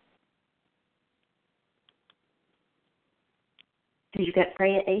 Did you get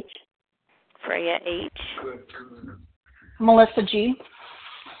Freya H? Freya H. Melissa G.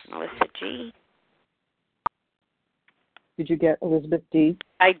 Melissa G. Did you get Elizabeth D?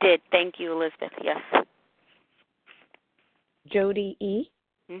 I did. Thank you, Elizabeth. Yes. Jody E.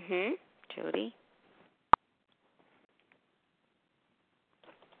 Jody.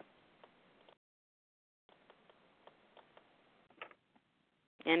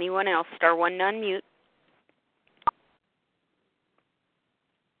 Anyone else? *1 to unmute.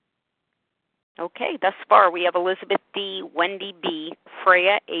 Okay, thus far we have Elizabeth D., Wendy B.,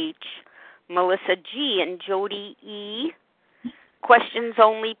 Freya H., Melissa G., and Jody E. Questions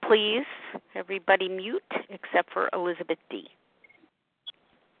only, please. Everybody mute except for Elizabeth D.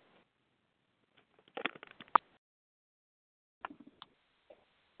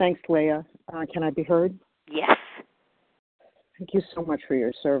 Thanks, Leah. Can I be heard? Yes. Thank you so much for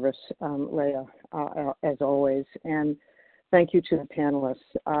your service, Leah, as always. And thank you to the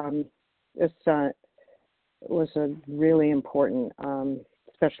panelists. This was a really important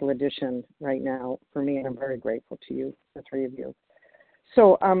special edition right now for me, and I'm very grateful to you, the three of you.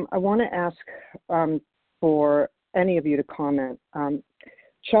 So I want to ask for any of you to comment.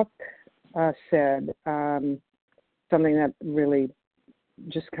 Chuck said something that really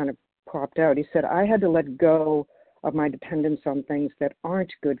just kind of popped out. He said, I had to let go of my dependence on things that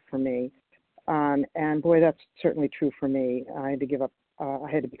aren't good for me. And boy, that's certainly true for me. I had to give up, I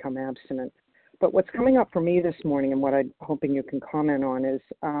had to become abstinent. But what's coming up for me this morning, and what I'm hoping you can comment on, is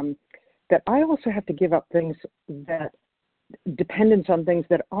that I also have to give up things that, dependence on things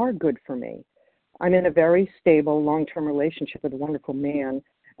that are good for me. I'm in a very stable long-term relationship with a wonderful man,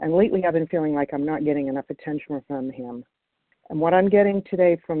 And lately I've been feeling like I'm not getting enough attention from him. And what I'm getting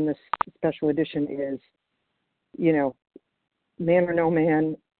today from this special edition is, man or no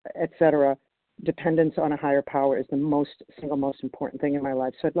man, etc., dependence on a higher power is the single most important thing in my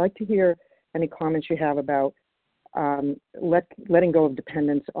life. So I'd like to hear any comments you have about letting go of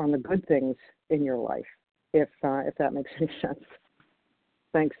dependence on the good things in your life, if that makes any sense.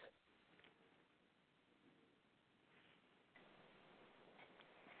 Thanks.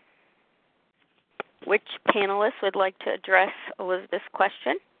 Which panelist would like to address Elizabeth's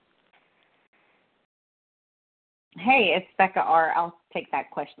question? Hey, it's Becca R. I'll take that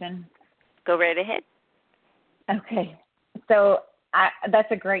question. Go right ahead. Okay. So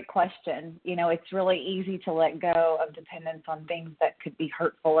that's a great question. It's really easy to let go of dependence on things that could be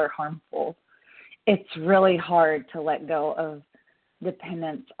hurtful or harmful. It's really hard to let go of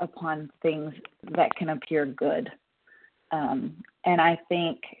dependence upon things that can appear good. And I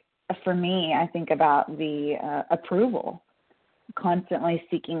think, for me, I think about the approval, constantly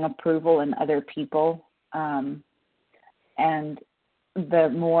seeking approval in other people. And the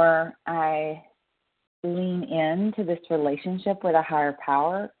more I lean into this relationship with a higher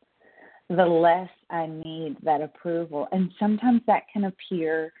power, the less I need that approval. And sometimes that can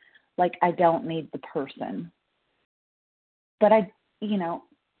appear like I don't need the person. But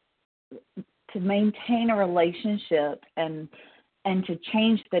to maintain a relationship and to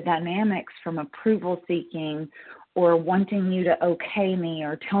change the dynamics from approval seeking or wanting you to okay me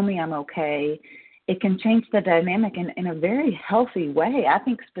or tell me I'm okay, it can change the dynamic in a very healthy way. I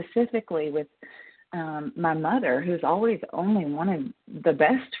think specifically with my mother, who's always only wanted the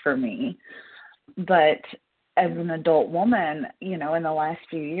best for me. But as an adult woman, in the last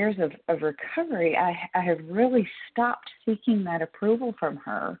few years of recovery, I have really stopped seeking that approval from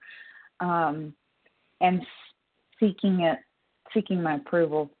her, and seeking my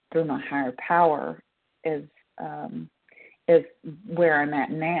approval through my higher power is where I'm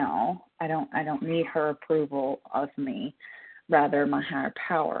at now. I don't need her approval of me, rather my higher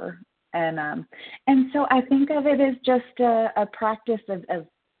power. And so I think of it as just a practice of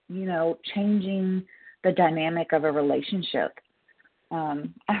changing the dynamic of a relationship.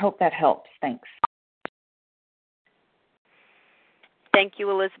 I hope that helps. Thanks. Thank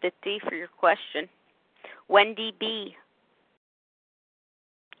you, Elizabeth D., for your question. Wendy B.,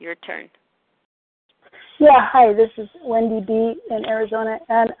 your turn. Yeah, hi, this is Wendy B. in Arizona.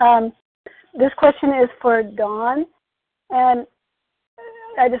 And this question is for Dawn. And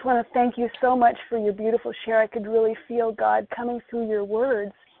I just want to thank you so much for your beautiful share. I could really feel God coming through your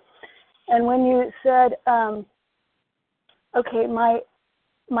words. And when you said,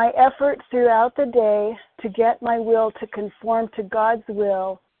 my effort throughout the day to get my will to conform to God's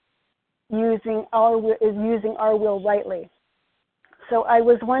will using our will rightly. So I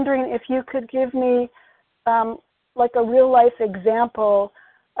was wondering if you could give me like a real life example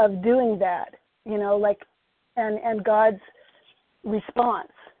of doing that, and God's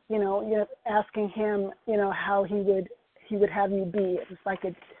response, asking him, how he would have me be, if I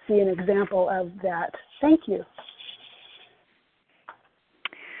could see an example of that. Thank you.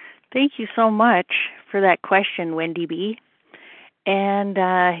 Thank you so much for that question, Wendy B. And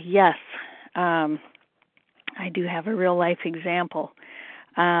yes, I do have a real life example.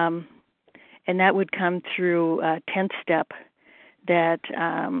 And that would come through 10th step that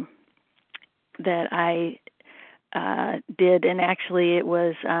I did, and actually it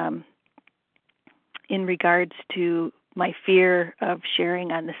was in regards to my fear of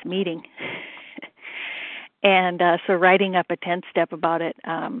sharing on this meeting. And so writing up a 10th step about it.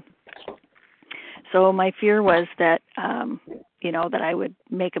 So my fear was that, that I would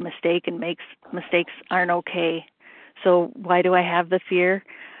make a mistake, and mistakes aren't okay. So why do I have the fear?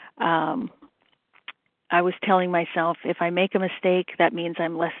 I was telling myself, if I make a mistake, that means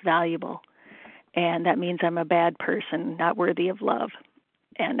I'm less valuable. And that means I'm a bad person, not worthy of love.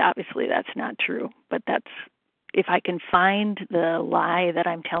 And obviously that's not true. But if I can find the lie that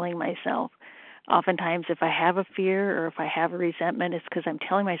I'm telling myself, oftentimes if I have a fear or if I have a resentment, it's because I'm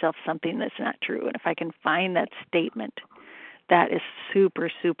telling myself something that's not true. And if I can find that statement, that is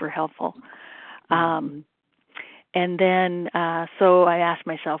super, super helpful. And then, so I asked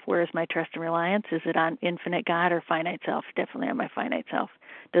myself, where is my trust and reliance? Is it on infinite God or finite self? Definitely on my finite self.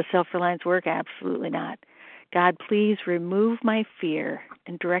 Does self-reliance work? Absolutely not. God, please remove my fear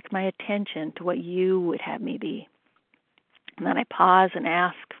and direct my attention to what you would have me be. And then I pause and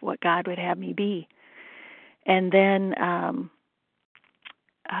ask what God would have me be. And then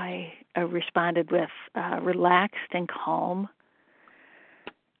I responded with relaxed and calm.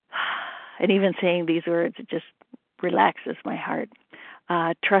 And even saying these words, it just relaxes my heart.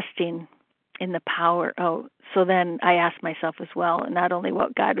 trusting in the power. Oh, so then I asked myself as well, not only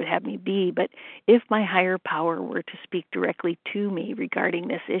what God would have me be, but if my higher power were to speak directly to me regarding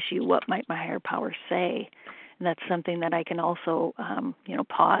this issue, what might my higher power say? And that's something that I can also,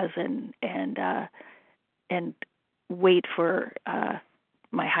 pause and wait for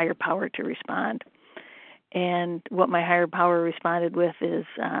my higher power to respond. And what my higher power responded with is,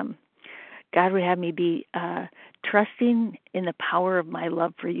 God would have me be trusting in the power of my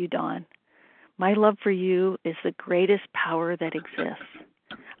love for you, Dawn. My love for you is the greatest power that exists.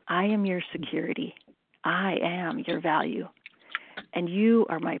 I am your security. I am your value. And you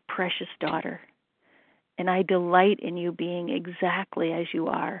are my precious daughter. And I delight in you being exactly as you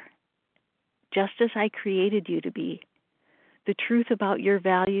are, just as I created you to be. The truth about your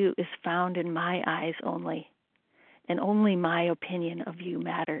value is found in my eyes only, and only my opinion of you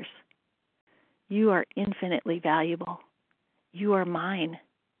matters. You are infinitely valuable. You are mine.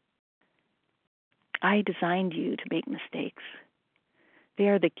 I designed you to make mistakes. They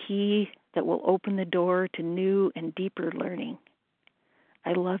are the key that will open the door to new and deeper learning.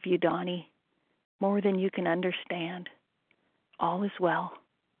 I love you, Donnie, more than you can understand. All is well.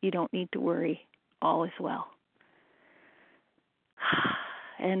 You don't need to worry. All is well.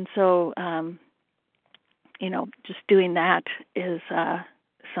 And so, just doing that is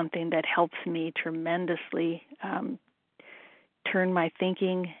something that helps me tremendously turn my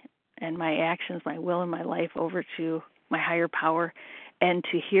thinking and my actions, my will, and my life over to my higher power, and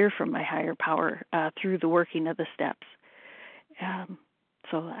to hear from my higher power through the working of the steps.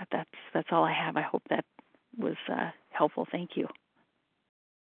 So that's all I have. I hope that was helpful. Thank you.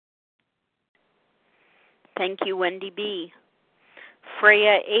 Thank you, Wendy B.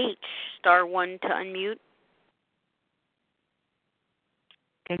 Freya H., *1 to unmute.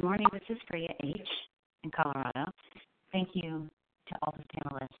 Good morning. This is Freya H. in Colorado. Thank you to all the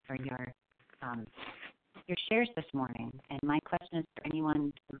panelists for your shares this morning. And my question is for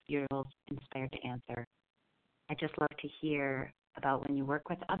anyone who feels inspired to answer. I'd just love to hear about when you work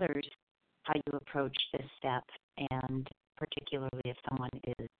with others, how you approach this step, and particularly if someone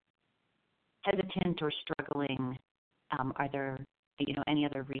is hesitant or struggling, are there any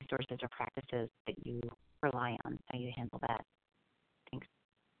other resources or practices that you rely on? How you handle that? Thanks.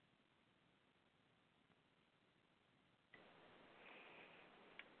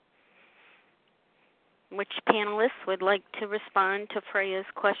 Which panelist would like to respond to Freya's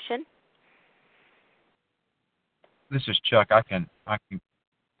question? This is Chuck. I can.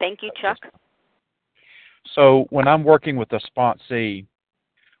 Thank you, Chuck. So when I'm working with a sponsee,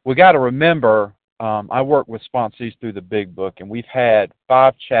 we got to remember, I work with sponsees through the Big Book, and we've had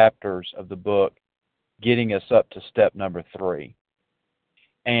 5 chapters of the book getting us up to step number 3.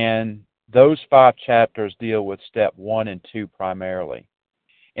 And those 5 chapters deal with step 1 and 2 primarily.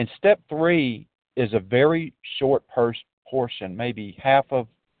 And step 3 is a very short portion, maybe half of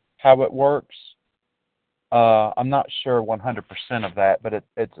how it works. I'm not sure 100% of that, but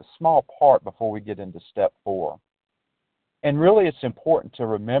it's a small part before we get into step 4. And really it's important to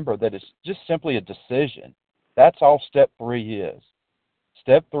remember that it's just simply a decision. That's all step 3 is.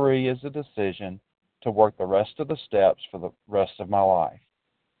 Step 3 is a decision to work the rest of the steps for the rest of my life.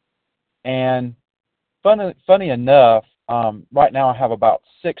 And funny enough, right now I have about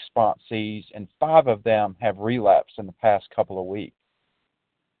 6 sponsees, and 5 of them have relapsed in the past couple of weeks.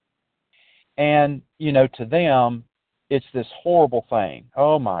 And, to them, it's this horrible thing.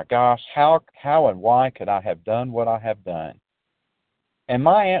 Oh my gosh, how and why could I have done what I have done? And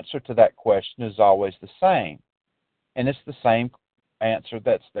my answer to that question is always the same. And it's the same answer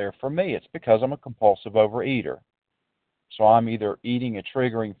that's there for me. It's because I'm a compulsive overeater. So I'm either eating a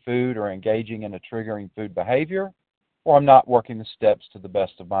triggering food or engaging in a triggering food behavior, or I'm not working the steps to the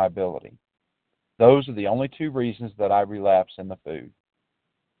best of my ability. Those are the only 2 reasons that I relapse in the food.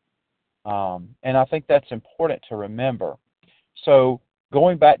 And I think that's important to remember. So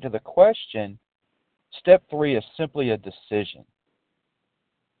going back to the question, step 3 is simply a decision.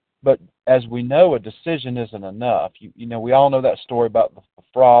 But as we know, a decision isn't enough. We all know that story about the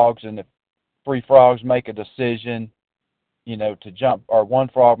frogs, and if 3 frogs make a decision, to jump, or 1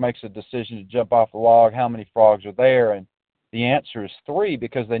 frog makes a decision to jump off the log, how many frogs are there? And the answer is 3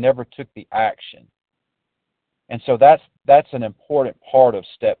 because they never took the action. And so that's an important part of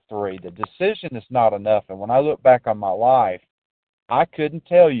step 3. The decision is not enough. And when I look back on my life, I couldn't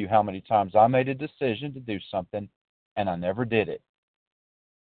tell you how many times I made a decision to do something and I never did it.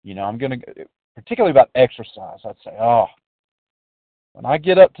 I'm going to, particularly about exercise, I'd say, when I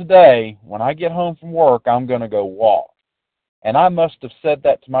get up today, when I get home from work, I'm going to go walk. And I must have said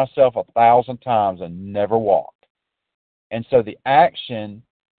that to myself 1,000 times and never walked. And so the action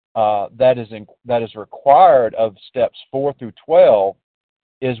that is required of steps 4 through 12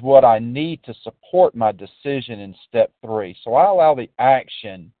 is what I need to support my decision in step 3. So I allow the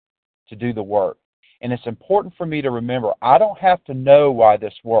action to do the work. And it's important for me to remember, I don't have to know why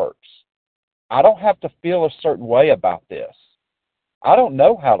this works. I don't have to feel a certain way about this. I don't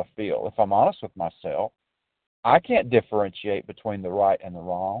know how to feel, if I'm honest with myself. I can't differentiate between the right and the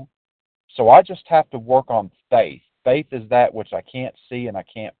wrong. So I just have to work on faith. Faith is that which I can't see and I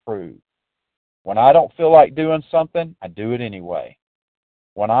can't prove. When I don't feel like doing something, I do it anyway.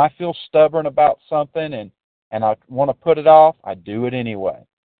 When I feel stubborn about something and I want to put it off, I do it anyway.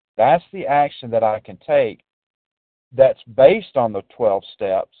 That's the action that I can take that's based on the 12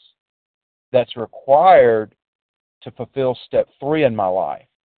 steps that's required to fulfill step 3 in my life.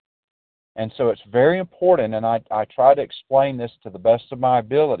 And so it's very important, and I try to explain this to the best of my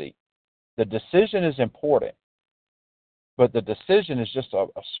ability. The decision is important, but the decision is just a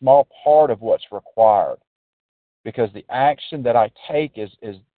small part of what's required, because the action that I take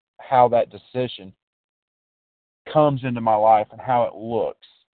is how that decision comes into my life and how it looks.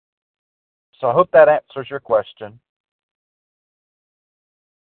 So I hope that answers your question.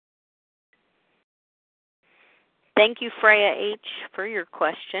 Thank you, Freya H., for your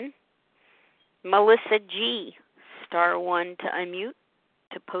question. Melissa G., *1 to unmute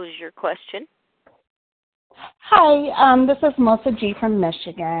to pose your question. Hi, this is Melissa G. from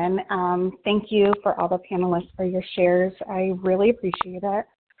Michigan. Thank you for all the panelists for your shares. I really appreciate it.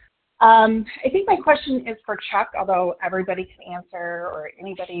 I think my question is for Chuck, although everybody can answer, or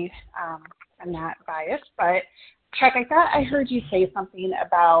anybody. I'm not biased, but Chuck, I thought I heard you say something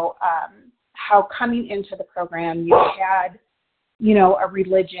about how coming into the program you had, a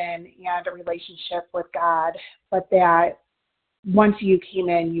religion and a relationship with God, but that once you came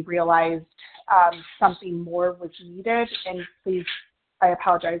in, you realized something more was needed. And please, I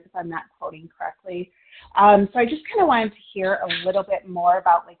apologize if I'm not quoting correctly. So I just kind of wanted to hear a little bit more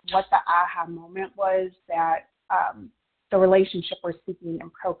about what the aha moment was that the relationship we're seeking in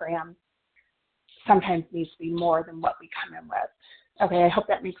program sometimes needs to be more than what we come in with. Okay, I hope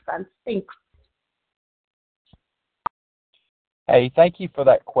that makes sense. Thanks. Hey, thank you for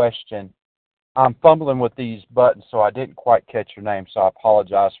that question. I'm fumbling with these buttons, so I didn't quite catch your name, so I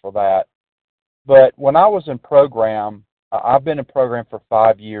apologize for that. But when I was in program, I've been in program for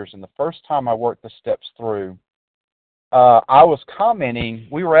 5 years, and the first time I worked the steps through, I was commenting.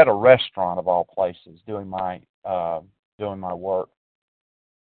 We were at a restaurant of all places doing my work,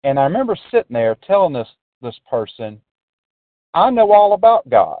 and I remember sitting there telling this person, I know all about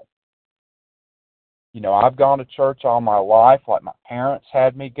God. I've gone to church all my life, like my parents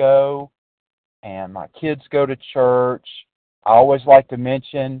had me go, and my kids go to church. I always like to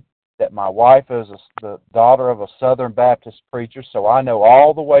mention that my wife is the daughter of a Southern Baptist preacher, so I know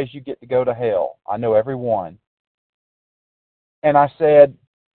all the ways you get to go to hell. I know every one. And I said,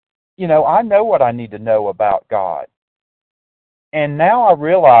 I know what I need to know about God. And now I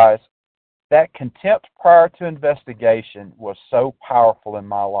realize that contempt prior to investigation was so powerful in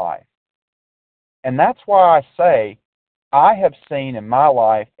my life. And that's why I say I have seen in my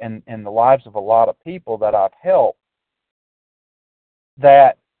life and in the lives of a lot of people that I've helped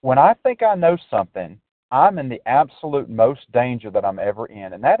that when I think I know something, I'm in the absolute most danger that I'm ever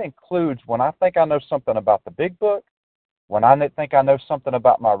in. And that includes when I think I know something about the big book, when I think I know something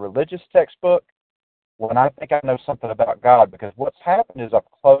about my religious textbook, when I think I know something about God, because what's happened is I've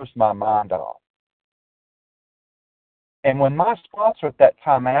closed my mind off. And when my sponsor at that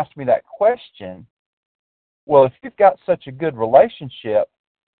time asked me that question, well, if you've got such a good relationship,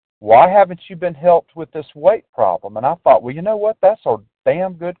 why haven't you been helped with this weight problem? And I thought, well, you know what? That's a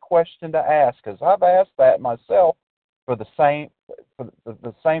damn good question to ask, because I've asked that myself for the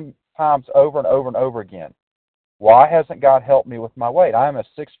same times over and over and over again. Why hasn't God helped me with my weight? I'm a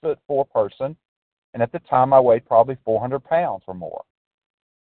 6'4" person, and at the time I weighed probably 400 pounds or more.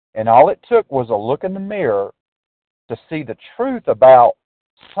 And all it took was a look in the mirror to see the truth about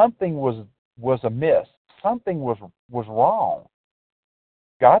something was amiss. Something was wrong.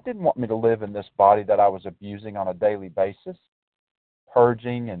 God didn't want me to live in this body that I was abusing on a daily basis,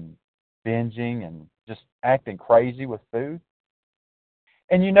 purging and binging and just acting crazy with food.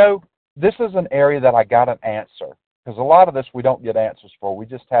 And this is an area that I got an answer, because a lot of this we don't get answers for. We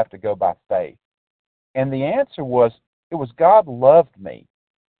just have to go by faith. And the answer was, it was God loved me.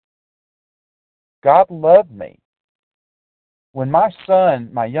 God loved me. When my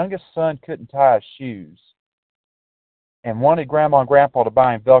youngest son couldn't tie his shoes and wanted Grandma and Grandpa to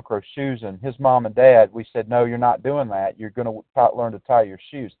buy him Velcro shoes, and his mom and dad, we said, no, you're not doing that. You're going to learn to tie your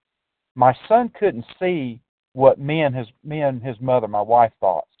shoes. My son couldn't see what me and his mother, my wife,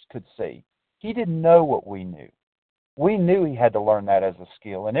 thought could see. He didn't know what we knew. We knew he had to learn that as a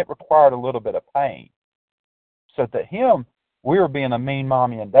skill, and it required a little bit of pain. So to him, we were being a mean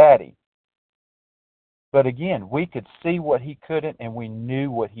mommy and daddy. But again, we could see what he couldn't, and we knew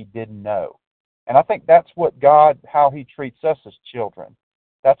what he didn't know. And I think that's what God, how he treats us as children.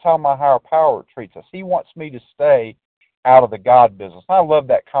 That's how my higher power treats us. He wants me to stay out of the God business. I love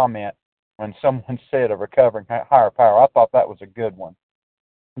that comment when someone said a recovering higher power. I thought that was a good one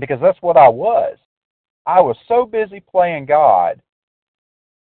because that's what I was. I was so busy playing God,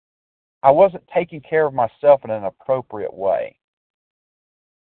 I wasn't taking care of myself in an appropriate way.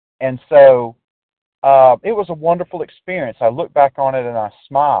 And so it was a wonderful experience. I look back on it and I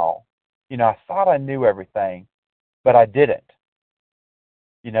smile. I thought I knew everything, but I didn't.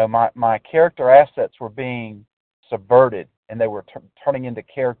 My character assets were being subverted, and they were turning into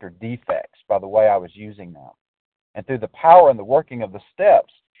character defects by the way I was using them. And through the power and the working of the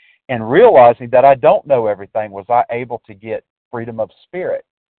steps and realizing that I don't know everything, was I able to get freedom of spirit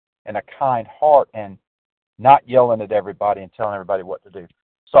and a kind heart and not yelling at everybody and telling everybody what to do.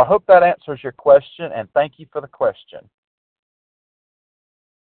 So I hope that answers your question, and thank you for the question.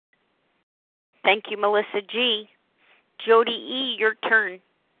 Thank you, Melissa G. Jody E., your turn.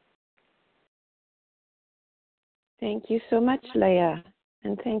 Thank you so much, Leah,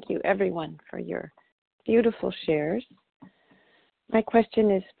 and thank you, everyone, for your beautiful shares. My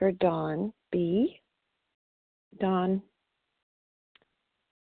question is for Dawn B. Dawn,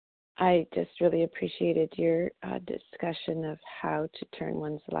 I just really appreciated your discussion of how to turn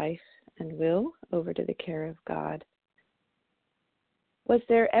one's life and will over to the care of God. Was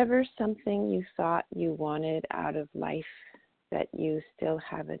there ever something you thought you wanted out of life that you still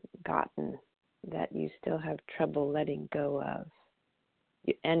haven't gotten, that you still have trouble letting go of?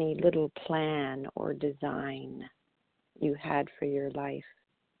 Any little plan or design you had for your life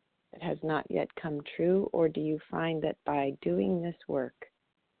that has not yet come true? Or do you find that by doing this work,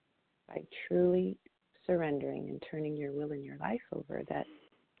 by truly surrendering and turning your will and your life over, that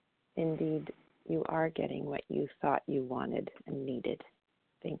indeed you are getting what you thought you wanted and needed?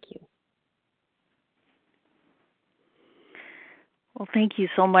 Thank you. Well, thank you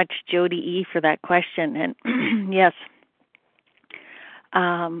so much, Jody E., for that question. And yes,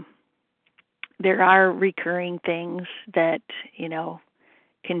 there are recurring things that,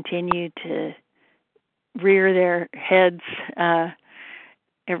 continue to rear their heads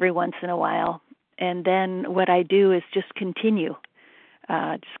every once in a while. And then what I do is just continue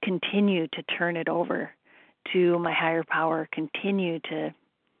to turn it over to my higher power, continue to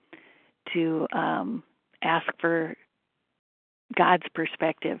ask for God's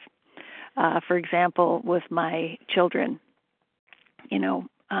perspective. For example, with my children,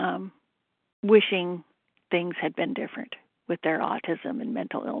 wishing things had been different with their autism and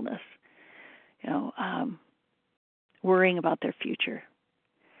mental illness, worrying about their future.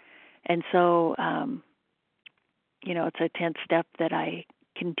 And so, it's a 10th step that I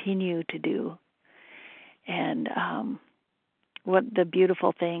continue to do. And what the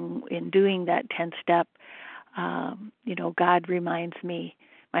beautiful thing in doing that 10th step, God reminds me,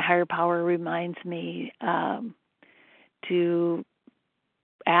 my higher power reminds me to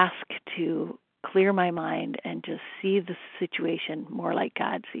ask to clear my mind and just see the situation more like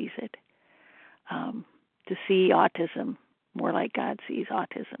God sees it. To see autism more like God sees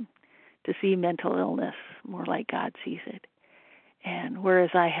autism. To see mental illness more like God sees it. And whereas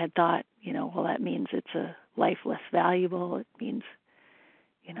I had thought, that means it's a life less valuable, it means,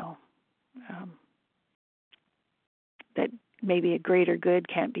 that maybe a greater good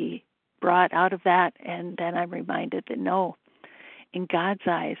can't be brought out of that. And then I'm reminded that no, in God's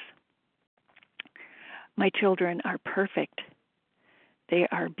eyes, my children are perfect. They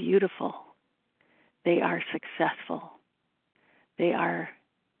are beautiful. They are successful. They are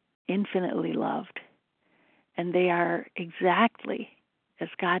infinitely loved. And they are exactly as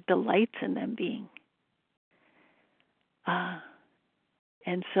God delights in them being.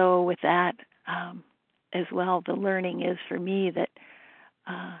 And so with that, as well, the learning is for me that,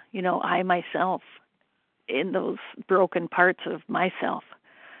 I myself, in those broken parts of myself,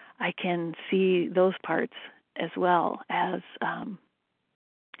 I can see those parts as well as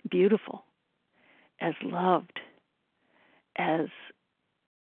beautiful, as loved, as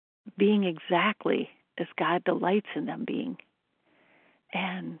being exactly as God delights in them being.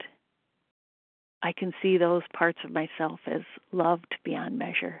 And I can see those parts of myself as loved beyond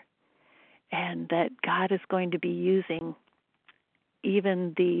measure, and that God is going to be using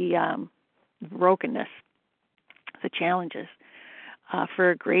even the brokenness, the challenges,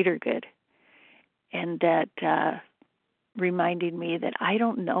 for a greater good. and that reminding me that I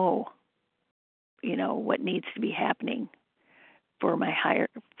don't know, what needs to be happening for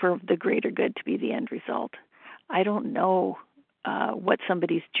the greater good to be the end result. I don't know what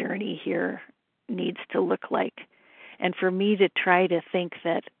somebody's journey here needs to look like. And for me to try to think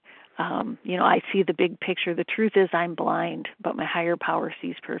that, I see the big picture. The truth is I'm blind, but my higher power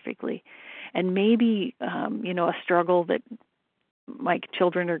sees perfectly. And maybe, a struggle that my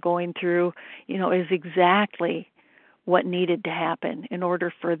children are going through, is exactly what needed to happen in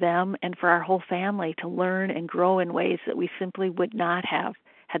order for them and for our whole family to learn and grow in ways that we simply would not have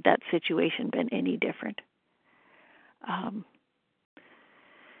had that situation been any different.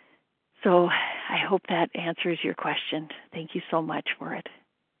 So I hope that answers your question. Thank you so much for it.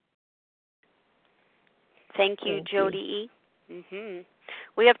 Thank you, Jody E.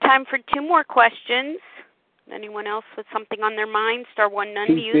 We have time for 2 more questions. Anyone else with something on their mind? Star 1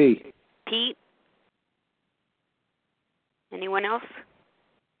 unmute. Pete? Anyone else?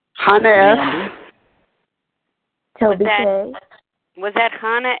 Hannah S. Toby K. Was that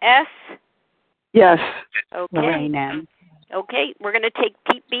Hannah S? Yes. Okay. Lorraine M. Okay, we're going to take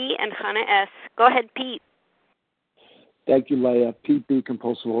Pete B and Hannah S. Go ahead, Pete. Thank you, Leah. Pete B,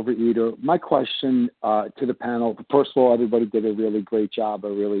 compulsive overeater. My question to the panel, first of all, everybody did a really great job,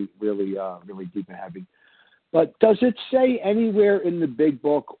 really deep and heavy. But does it say anywhere in the big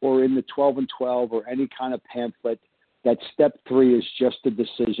book or in the 12 and 12 or any kind of pamphlet that step 3 is just a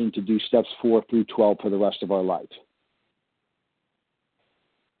decision to do steps 4 through 12 for the rest of our life?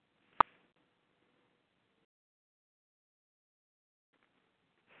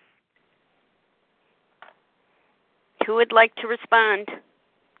 Who would like to respond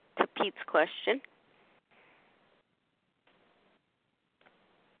to Pete's question?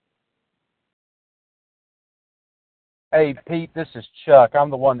 Hey, Pete, this is Chuck. I'm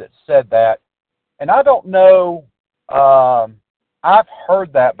the one that said that. And I don't know, I've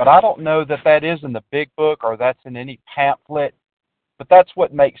heard that, but I don't know that is in the big book or that's in any pamphlet, but that's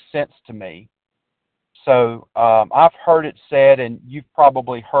what makes sense to me. So I've heard it said, and you've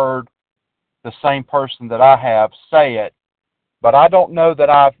probably heard the same person that I have say it, but I don't know that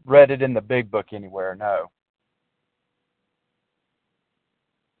I've read it in the big book anywhere, no.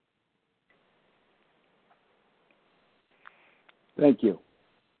 Thank you.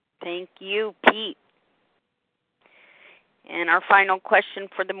 Thank you, Pete. And our final question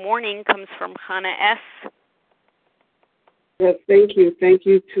for the morning comes from Hannah S. Yes, thank you. Thank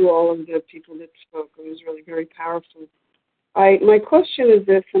you to all of the people that spoke. It was really very powerful. My question is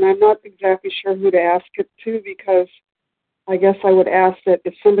this, and I'm not exactly sure who to ask it to, because I guess I would ask that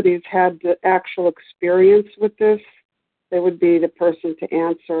if somebody's had the actual experience with this, they would be the person to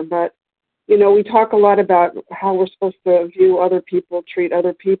answer. But, we talk a lot about how we're supposed to view other people, treat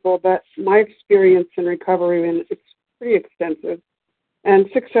other people, but my experience in recovery, and it's pretty extensive and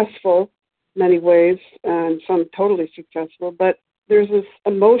successful in many ways, and some totally successful, but there's this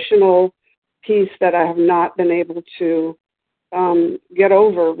emotional piece that I have not been able to get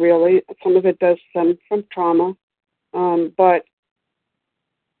over, really. Some of it does stem from trauma, but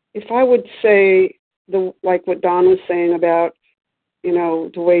if I would say, like what Don was saying about,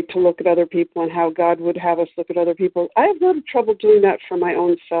 the way to look at other people and how God would have us look at other people, I have a lot of trouble doing that for my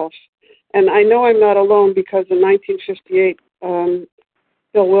own self. And I know I'm not alone, because in 1958,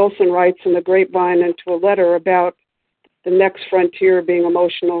 Bill Wilson writes in The Grapevine into a letter about the next frontier being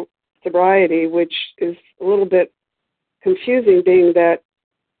emotional sobriety, which is a little bit confusing, being that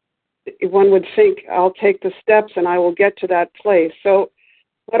one would think I'll take the steps and I will get to that place. So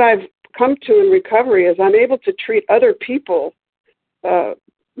what I've come to in recovery is I'm able to treat other people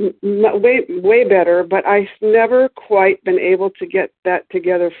way better, but I've never quite been able to get that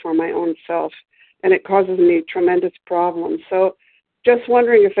together for my own self, and it causes me tremendous problems. So just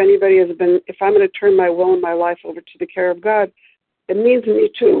wondering if anybody if I'm going to turn my will and my life over to the care of God, it means me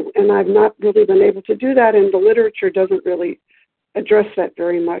too, and I've not really been able to do that, and the literature doesn't really address that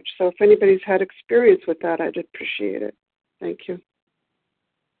very much. So if anybody's had experience with that, I'd appreciate it. Thank you.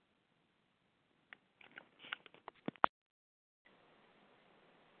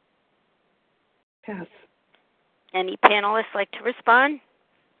 Pass. Any panelists like to respond?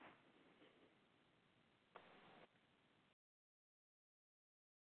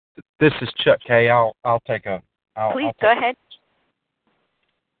 This is Chuck K. I'll take a. Please go ahead.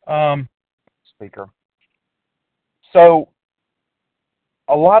 Speaker. So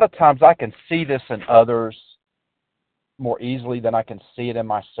a lot of times I can see this in others more easily than I can see it in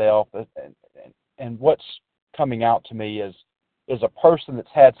myself, and what's coming out to me is a person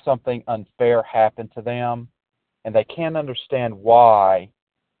that's had something unfair happen to them, and they can't understand why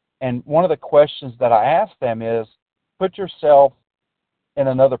And one of the questions that I ask them is, put yourself in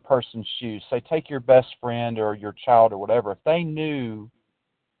another person's shoes. Say, take your best friend or your child or whatever. If they knew,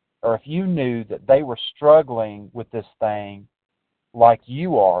 or if you knew that they were struggling with this thing like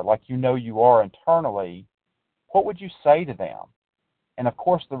you are, like you know you are internally, what would you say to them? And of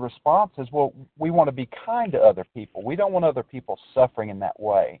course the response is, well, we want to be kind to other people. We don't want other people suffering in that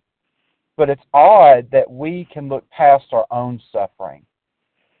way. But it's odd that we can look past our own suffering.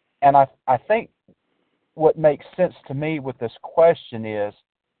 And I think what makes sense to me with this question is,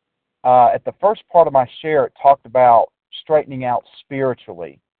 at the first part of my share, it talked about straightening out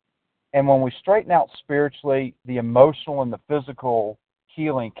spiritually. And when we straighten out spiritually, the emotional and the physical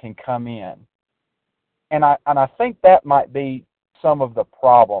healing can come in. And I think that might be some of the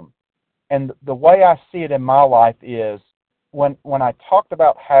problem. And the way I see it in my life is, when I talked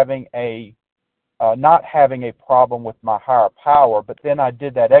about having not having a problem with my higher power, but then I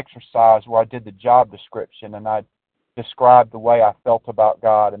did that exercise where I did the job description and I described the way I felt about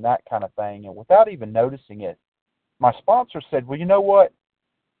God and that kind of thing. And without even noticing it, my sponsor said, well, you know what?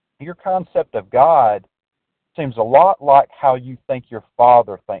 Your concept of God seems a lot like how you think your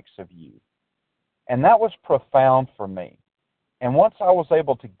father thinks of you. And that was profound for me. And once I was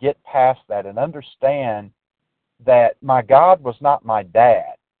able to get past that and understand that my God was not my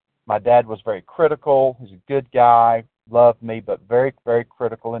dad. My dad was very critical. He's a good guy, loved me, but very, very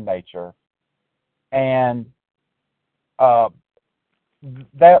critical in nature. And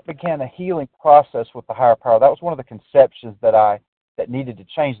that began a healing process with the higher power. That was one of the conceptions that needed to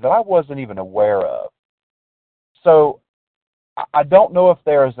change, that I wasn't even aware of. So I don't know if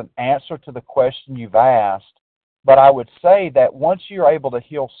there is an answer to the question you've asked, but I would say that once you're able to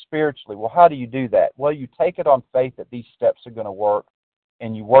heal spiritually, well, how do you do that? Well, you take it on faith that these steps are going to work,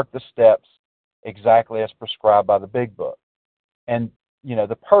 and you work the steps exactly as prescribed by the Big Book. And, you know,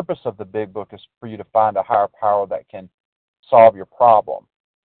 the purpose of the Big Book is for you to find a higher power that can solve your problem.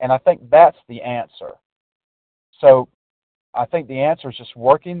 And I think that's the answer. So I think the answer is just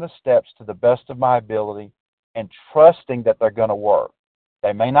working the steps to the best of my ability and trusting that they're going to work.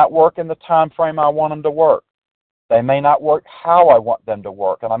 They may not work in the time frame I want them to work. They may not work how I want them to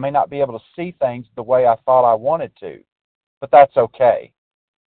work, and I may not be able to see things the way I thought I wanted to, but that's okay.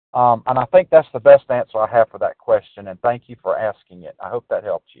 And I think that's the best answer I have for that question, and thank you for asking it. I hope that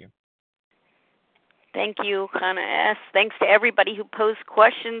helped you. Thank you, Hannah S. Thanks to everybody who posed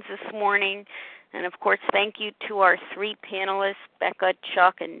questions this morning. And, of course, thank you to our three panelists, Becca,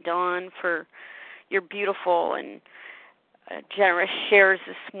 Chuck, and Dawn, for your beautiful and generous shares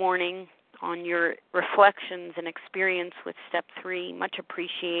this morning on your reflections and experience with Step 3. Much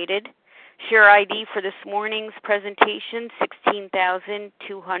appreciated. Share ID for this morning's presentation,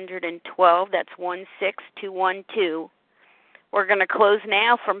 16,212. That's 16212. We're going to close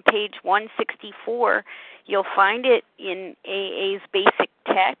now from page 164. You'll find it in AA's basic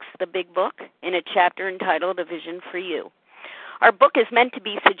text, the Big Book, in a chapter entitled A Vision for You. Our book is meant to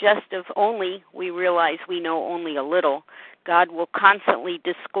be suggestive only. We realize we know only a little. God will constantly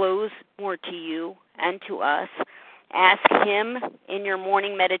disclose more to you and to us. Ask Him in your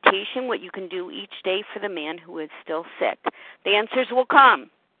morning meditation what you can do each day for the man who is still sick. The answers will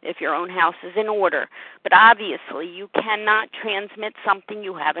come if your own house is in order. But obviously, you cannot transmit something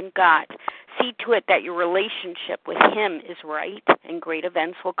you haven't got. See to it that your relationship with Him is right, and great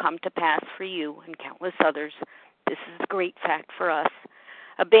events will come to pass for you and countless others. This is a great fact for us.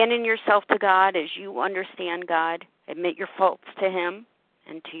 Abandon yourself to God as you understand God. Admit your faults to Him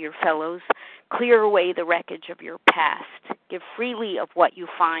and to your fellows. Clear away the wreckage of your past. Give freely of what you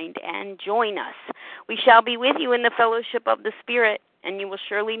find and join us. We shall be with you in the fellowship of the Spirit, and you will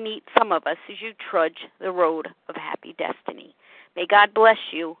surely meet some of us as you trudge the road of happy destiny. May God bless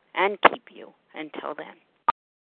you and keep you. Until then.